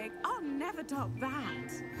billywig. I'll never top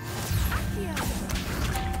that. Accio.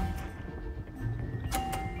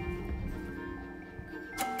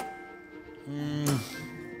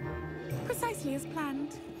 Precisely as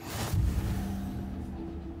planned.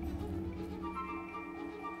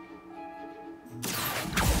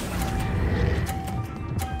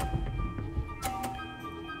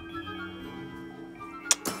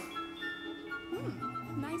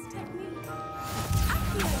 Nice technique.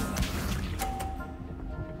 Accio.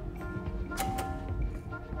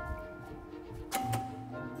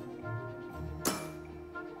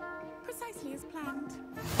 Precisely as planned.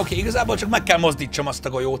 Oké, igazából csak meg kell mozdítsam azt a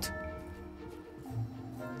golyót.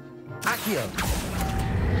 Accio.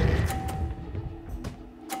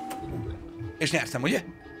 És nyertem, ugye?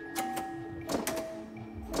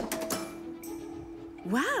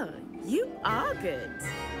 Well, you are good.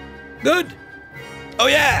 Good! Oh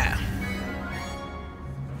yeah!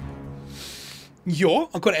 Jó,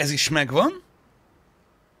 akkor ez is megvan.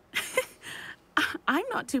 I'm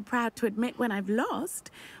not too proud to admit when I've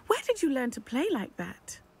lost. Where did you learn to play like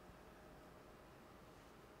that?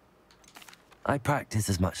 I practice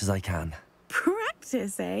as much as I can.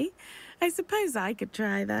 Practice, eh? I suppose I could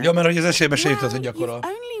try that. Ja, mert hogy az esélybe se jutott, hogy Well, gyakorol. you've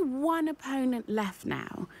only one opponent left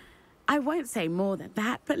now. I won't say more than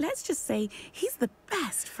that, but let's just say he's the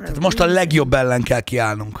best for Tehát a most a reason. legjobb ellen kell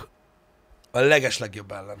kiállnunk. A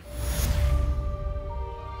legeslegjobb ellen.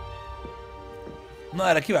 Na,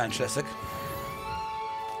 erre kíváncsi leszek.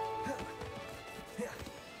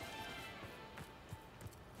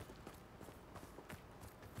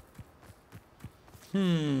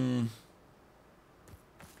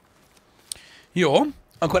 Jó,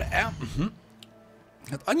 akkor hát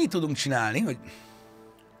annyit tudunk csinálni, hogy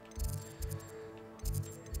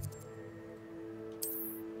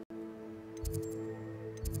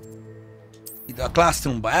ide a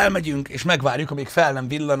Classroomba elmegyünk, és megvárjuk, amíg fel nem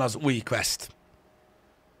villan az új quest.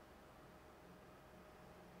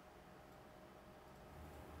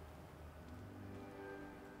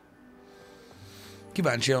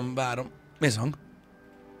 Kíváncsian várom. Mi ez hang?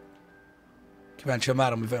 Kíváncsian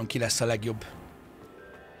várom, hogy vajon ki lesz a legjobb.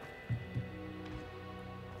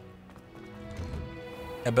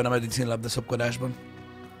 Ebben a medicinlabda szopkodásban.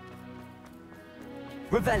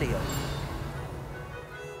 Revelio.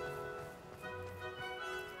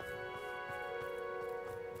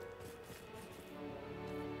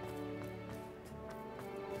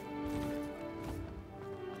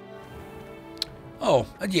 Ó,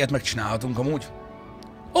 egy ilyet megcsinálhatunk amúgy.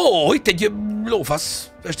 Ó, itt egy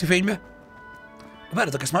lófasz esti fénybe.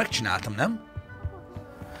 Várjatok, ezt már megcsináltam, nem?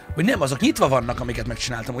 Vagy nem, azok nyitva vannak, amiket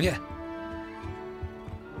megcsináltam, ugye?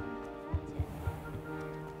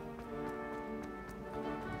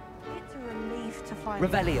 It's a relief to find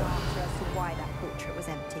Revelio. an answer as to why that portrait was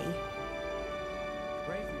empty.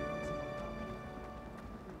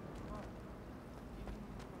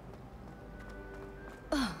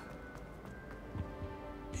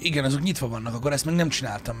 Igen, azok nyitva vannak, akkor ezt meg nem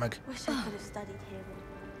csináltam meg. Wish I could have studied here.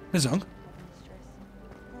 Bizony.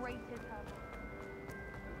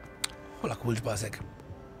 Hol a kulcs, bazeg?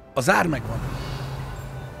 A zár megvan.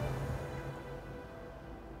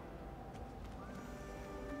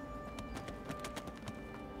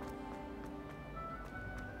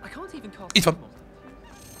 Itt van.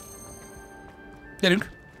 Gyerünk.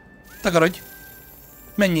 Takarodj.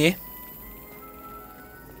 Menjél.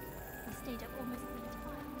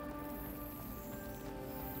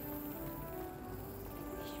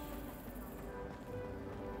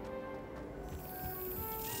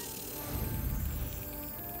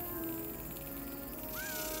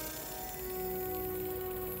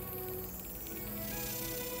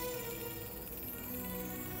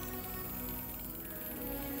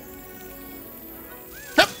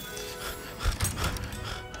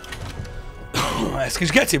 Ez kis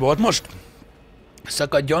geci volt most.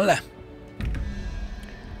 Szakadjon le.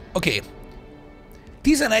 Oké.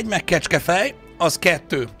 11 meg kecskefej, az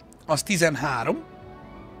 2, az 13.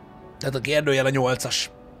 Tehát a kérdőjel a 8-as.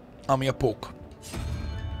 ami a pók.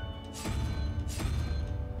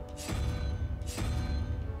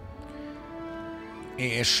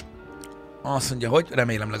 És azt mondja, hogy,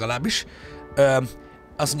 remélem legalábbis,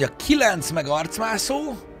 azt mondja, 9 meg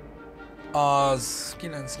arcmászó, az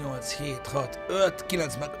 9, 8, 7, 6, 5,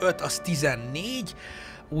 9 meg 5, az 14,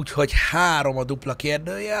 úgyhogy 3 a dupla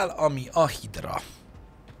kérdőjel, ami a hidra.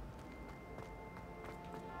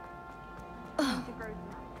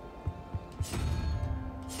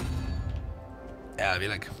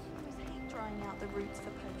 Elvileg.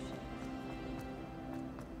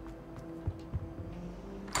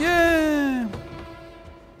 Yeah!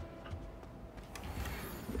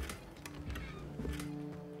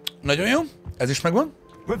 Nagyon jó, ez is megvan.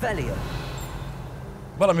 Revelio.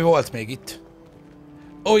 Valami volt még itt.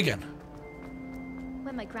 Ó, igen.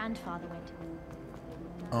 When my grandfather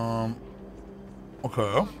went.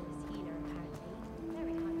 Okay.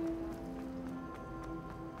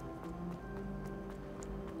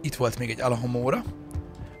 Itt volt még egy Alahomóra.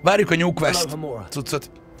 Várjuk a New Quest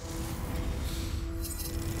cuccot.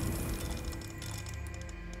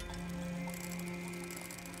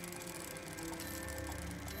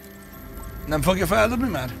 Nem fogja feldobni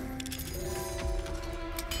már?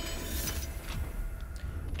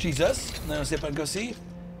 Jesus, nagyon szépen köszi.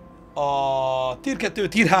 A Tier 2,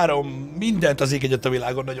 Tier 3, mindent az ég egyet a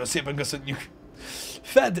világon, nagyon szépen köszönjük.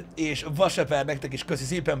 Fed és Vaseper, nektek is köszi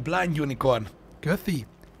szépen, Blind Unicorn. Köszi.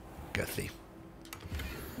 Köszi.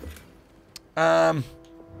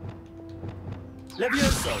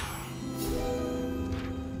 Levioso.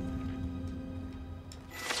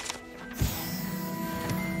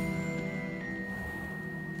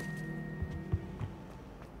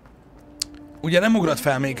 Ugye nem ugrott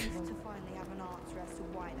fel még.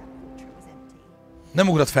 Nem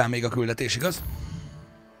ugrott fel még a küldetés, igaz?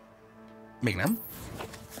 Még nem.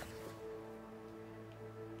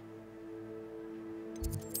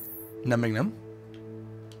 Nem, még nem.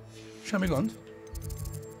 Semmi gond.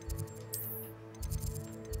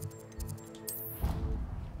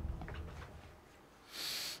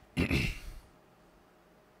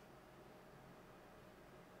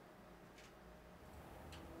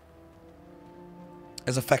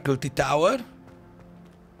 Ez a Faculty Tower.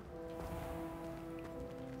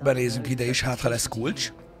 Benézzünk ide is, hát ha lesz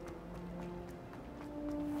kulcs.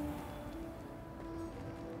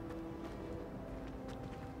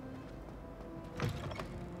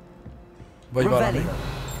 Vagy valami.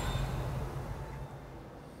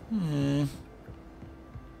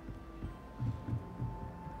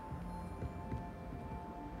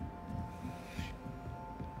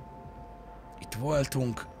 Itt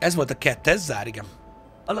voltunk. Ez volt a 2-es zár, igen.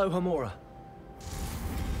 Aloha Mora.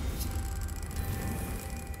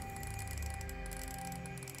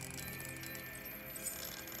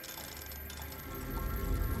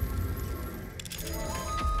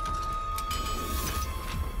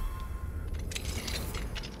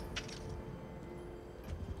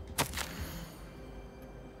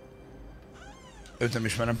 Őt nem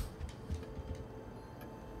ismerem.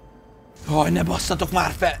 Haj, ne basszatok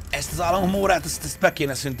már fel! Ezt az államomórát, ezt be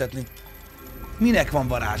kéne szüntetni. Minek van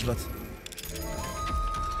varázslat?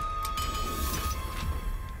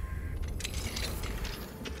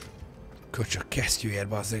 Köcsök kesztyűér,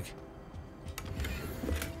 bazzeg.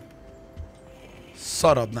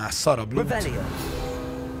 Szarabbnál szarabb loot.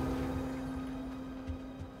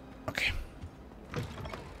 Oké.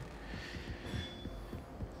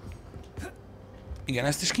 Igen,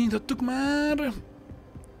 ezt is kinyitottuk már.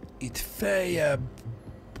 Itt feljebb.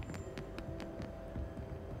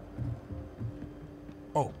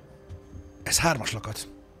 Ó. Ez 3-as lakat.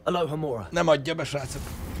 Aloha Mora. Nem adja be, srácok.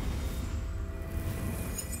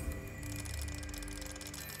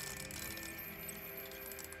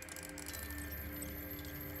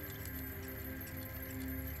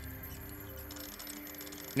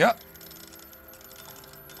 Ja.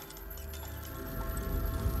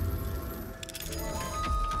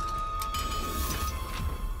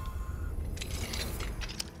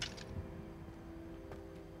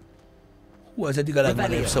 Hú, ez eddig a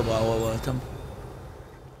legmenőbb szoba, ahol voltam.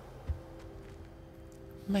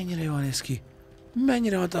 Mennyire jól néz ki.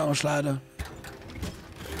 Mennyire hatalmas láda.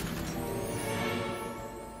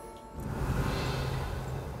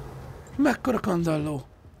 Mekkora kandalló.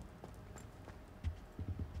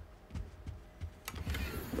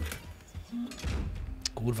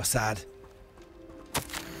 Kurva szád.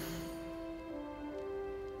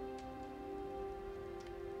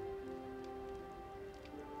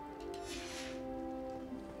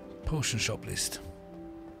 Potion shop list.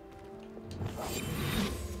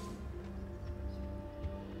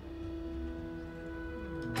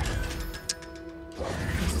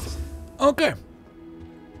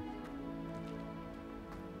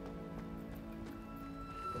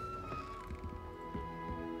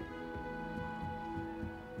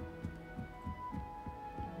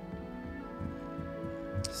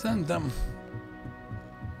 Szerintem...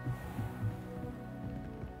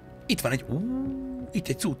 Itt van egy... itt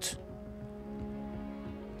egy cucc.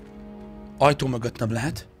 Ajtó mögött nem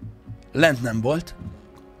lehet. Lent nem volt.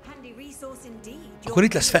 Akkor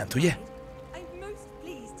itt lesz fent, ugye?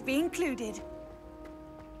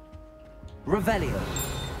 Revelio.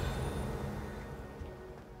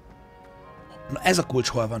 Na ez a kulcs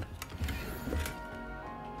hol van?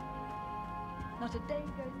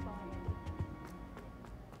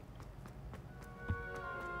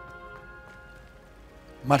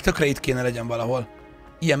 Már tökre itt kéne legyen valahol.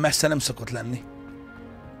 Ilyen messze nem szokott lenni.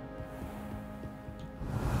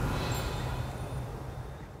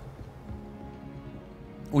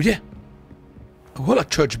 Ugye? Hol a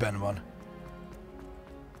churchben van?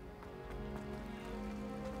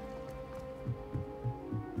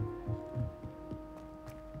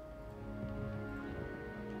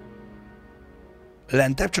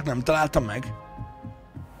 Lentebb, csak nem találtam meg.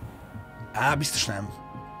 Á, biztos nem.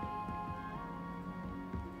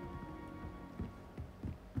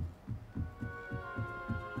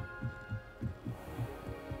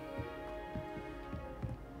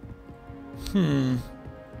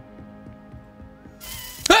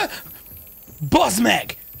 Bazd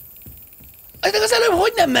meg! Ezek az előbb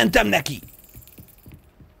hogy nem mentem neki?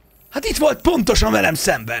 Hát itt volt pontosan velem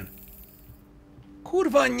szemben.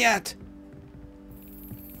 Kurva anyját!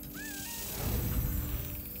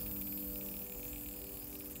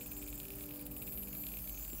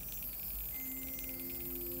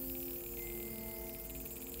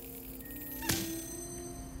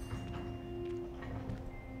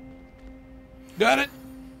 Got it.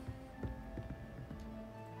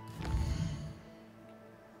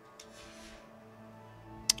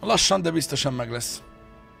 Lassan, de biztosan meg lesz.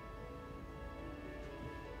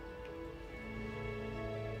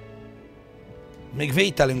 Még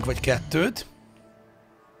vételünk vagy kettőt.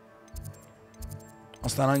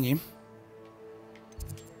 Aztán annyi.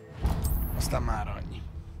 Aztán már annyi.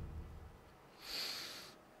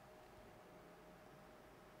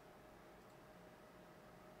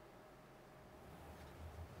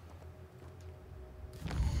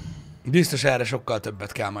 Biztos erre sokkal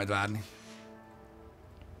többet kell majd várni.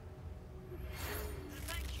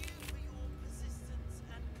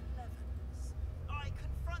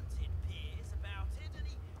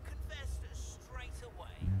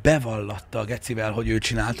 Bevallatta a gecivel, hogy ő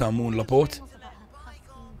csinálta a moonlapot.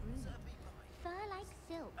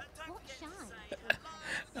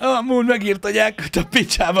 A Moon megírta, hogy elküldte a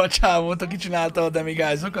picsába a csávót, aki csinálta a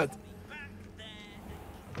demigázokat.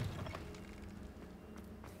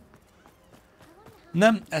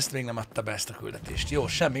 Nem, ezt még nem adta be, ezt a küldetést. Jó,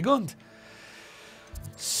 semmi gond.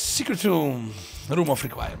 Secret Room. Room of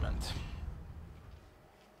Requirement.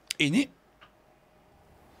 Így.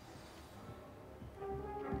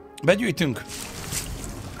 Begyűjtünk.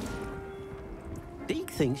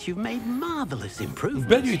 Deke thinks you've made marvelous improvements.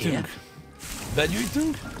 Begyűjtünk.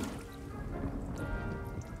 Begyűjtünk.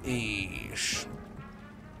 És...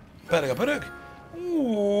 Pörög a pörög.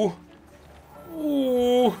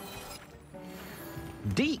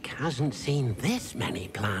 Deke hasn't seen this many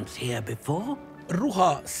plants here before.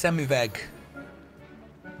 Ruha, szemüveg.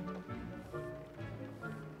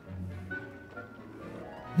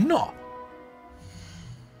 Na.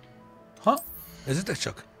 Ha, nézzétek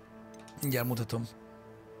csak. Mindjárt mutatom.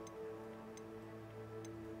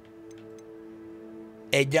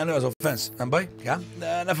 Egyenlő az offense, nem baj? Ja?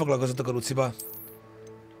 De ne foglalkozzatok a ruciba.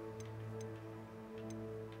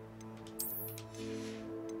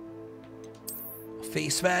 A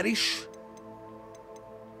faceware is.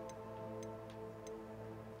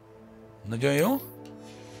 Nagyon jó.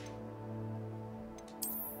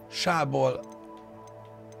 Sából.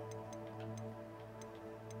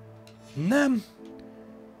 Nem.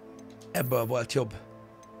 Ebből volt jobb.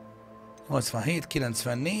 87,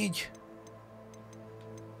 94.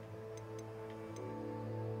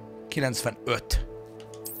 95.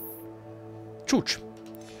 Csúcs.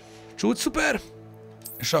 Csúcs, szuper.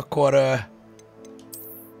 És akkor...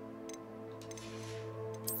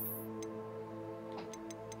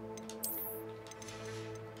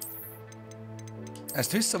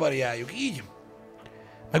 ezt visszavariáljuk így.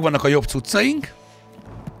 Megvannak a jobb cuccaink.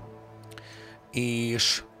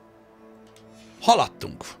 És...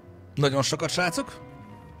 haladtunk. Nagyon sokat, srácok.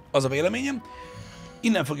 Az a véleményem.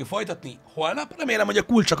 Innen fogjuk folytatni holnap. Remélem, hogy a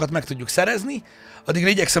kulcsokat meg tudjuk szerezni. Addigra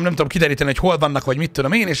igyekszem, nem tudom kideríteni, hogy hol vannak, vagy mit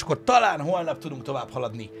tudom én, és akkor talán holnap tudunk tovább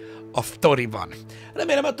haladni a sztoriban.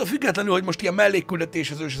 Remélem, attól függetlenül, hogy most ilyen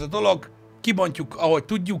mellékküldetésezős ez a dolog, kibontjuk, ahogy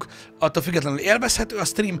tudjuk, attól függetlenül élvezhető a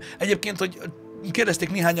stream. Egyébként, hogy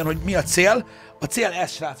kérdezték néhányan, hogy mi a cél. A cél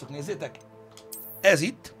ez, srácok, nézzétek. ez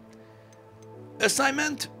itt.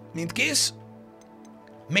 Assignment, mind kész.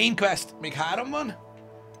 Main quest, még 3 van.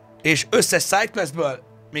 És összes sidequestből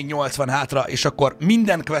még 8 van hátra, és akkor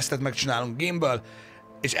minden questet megcsinálunk gameből,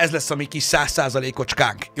 és ez lesz a mi kis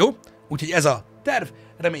 100%-ocskánk, jó? Úgyhogy ez a terv,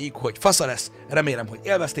 reméljük, hogy fasza lesz, remélem, hogy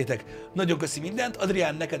élveztétek. Nagyon köszi mindent,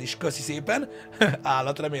 Adrián, neked is köszi szépen.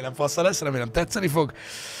 Állat, remélem fasza lesz, remélem tetszeni fog.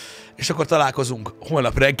 És akkor találkozunk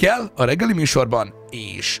holnap reggel a reggeli műsorban,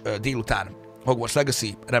 és délután Hogwarts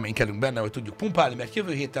Legacy, reménykedünk benne, hogy tudjuk pumpálni, mert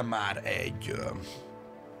jövő héten már egy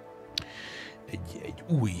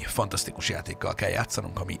új, fantasztikus játékkal kell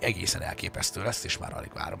játszanunk, ami egészen elképesztő lesz, és már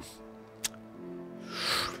alig várom.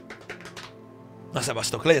 Na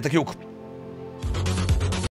szevasztok, legyetek jók!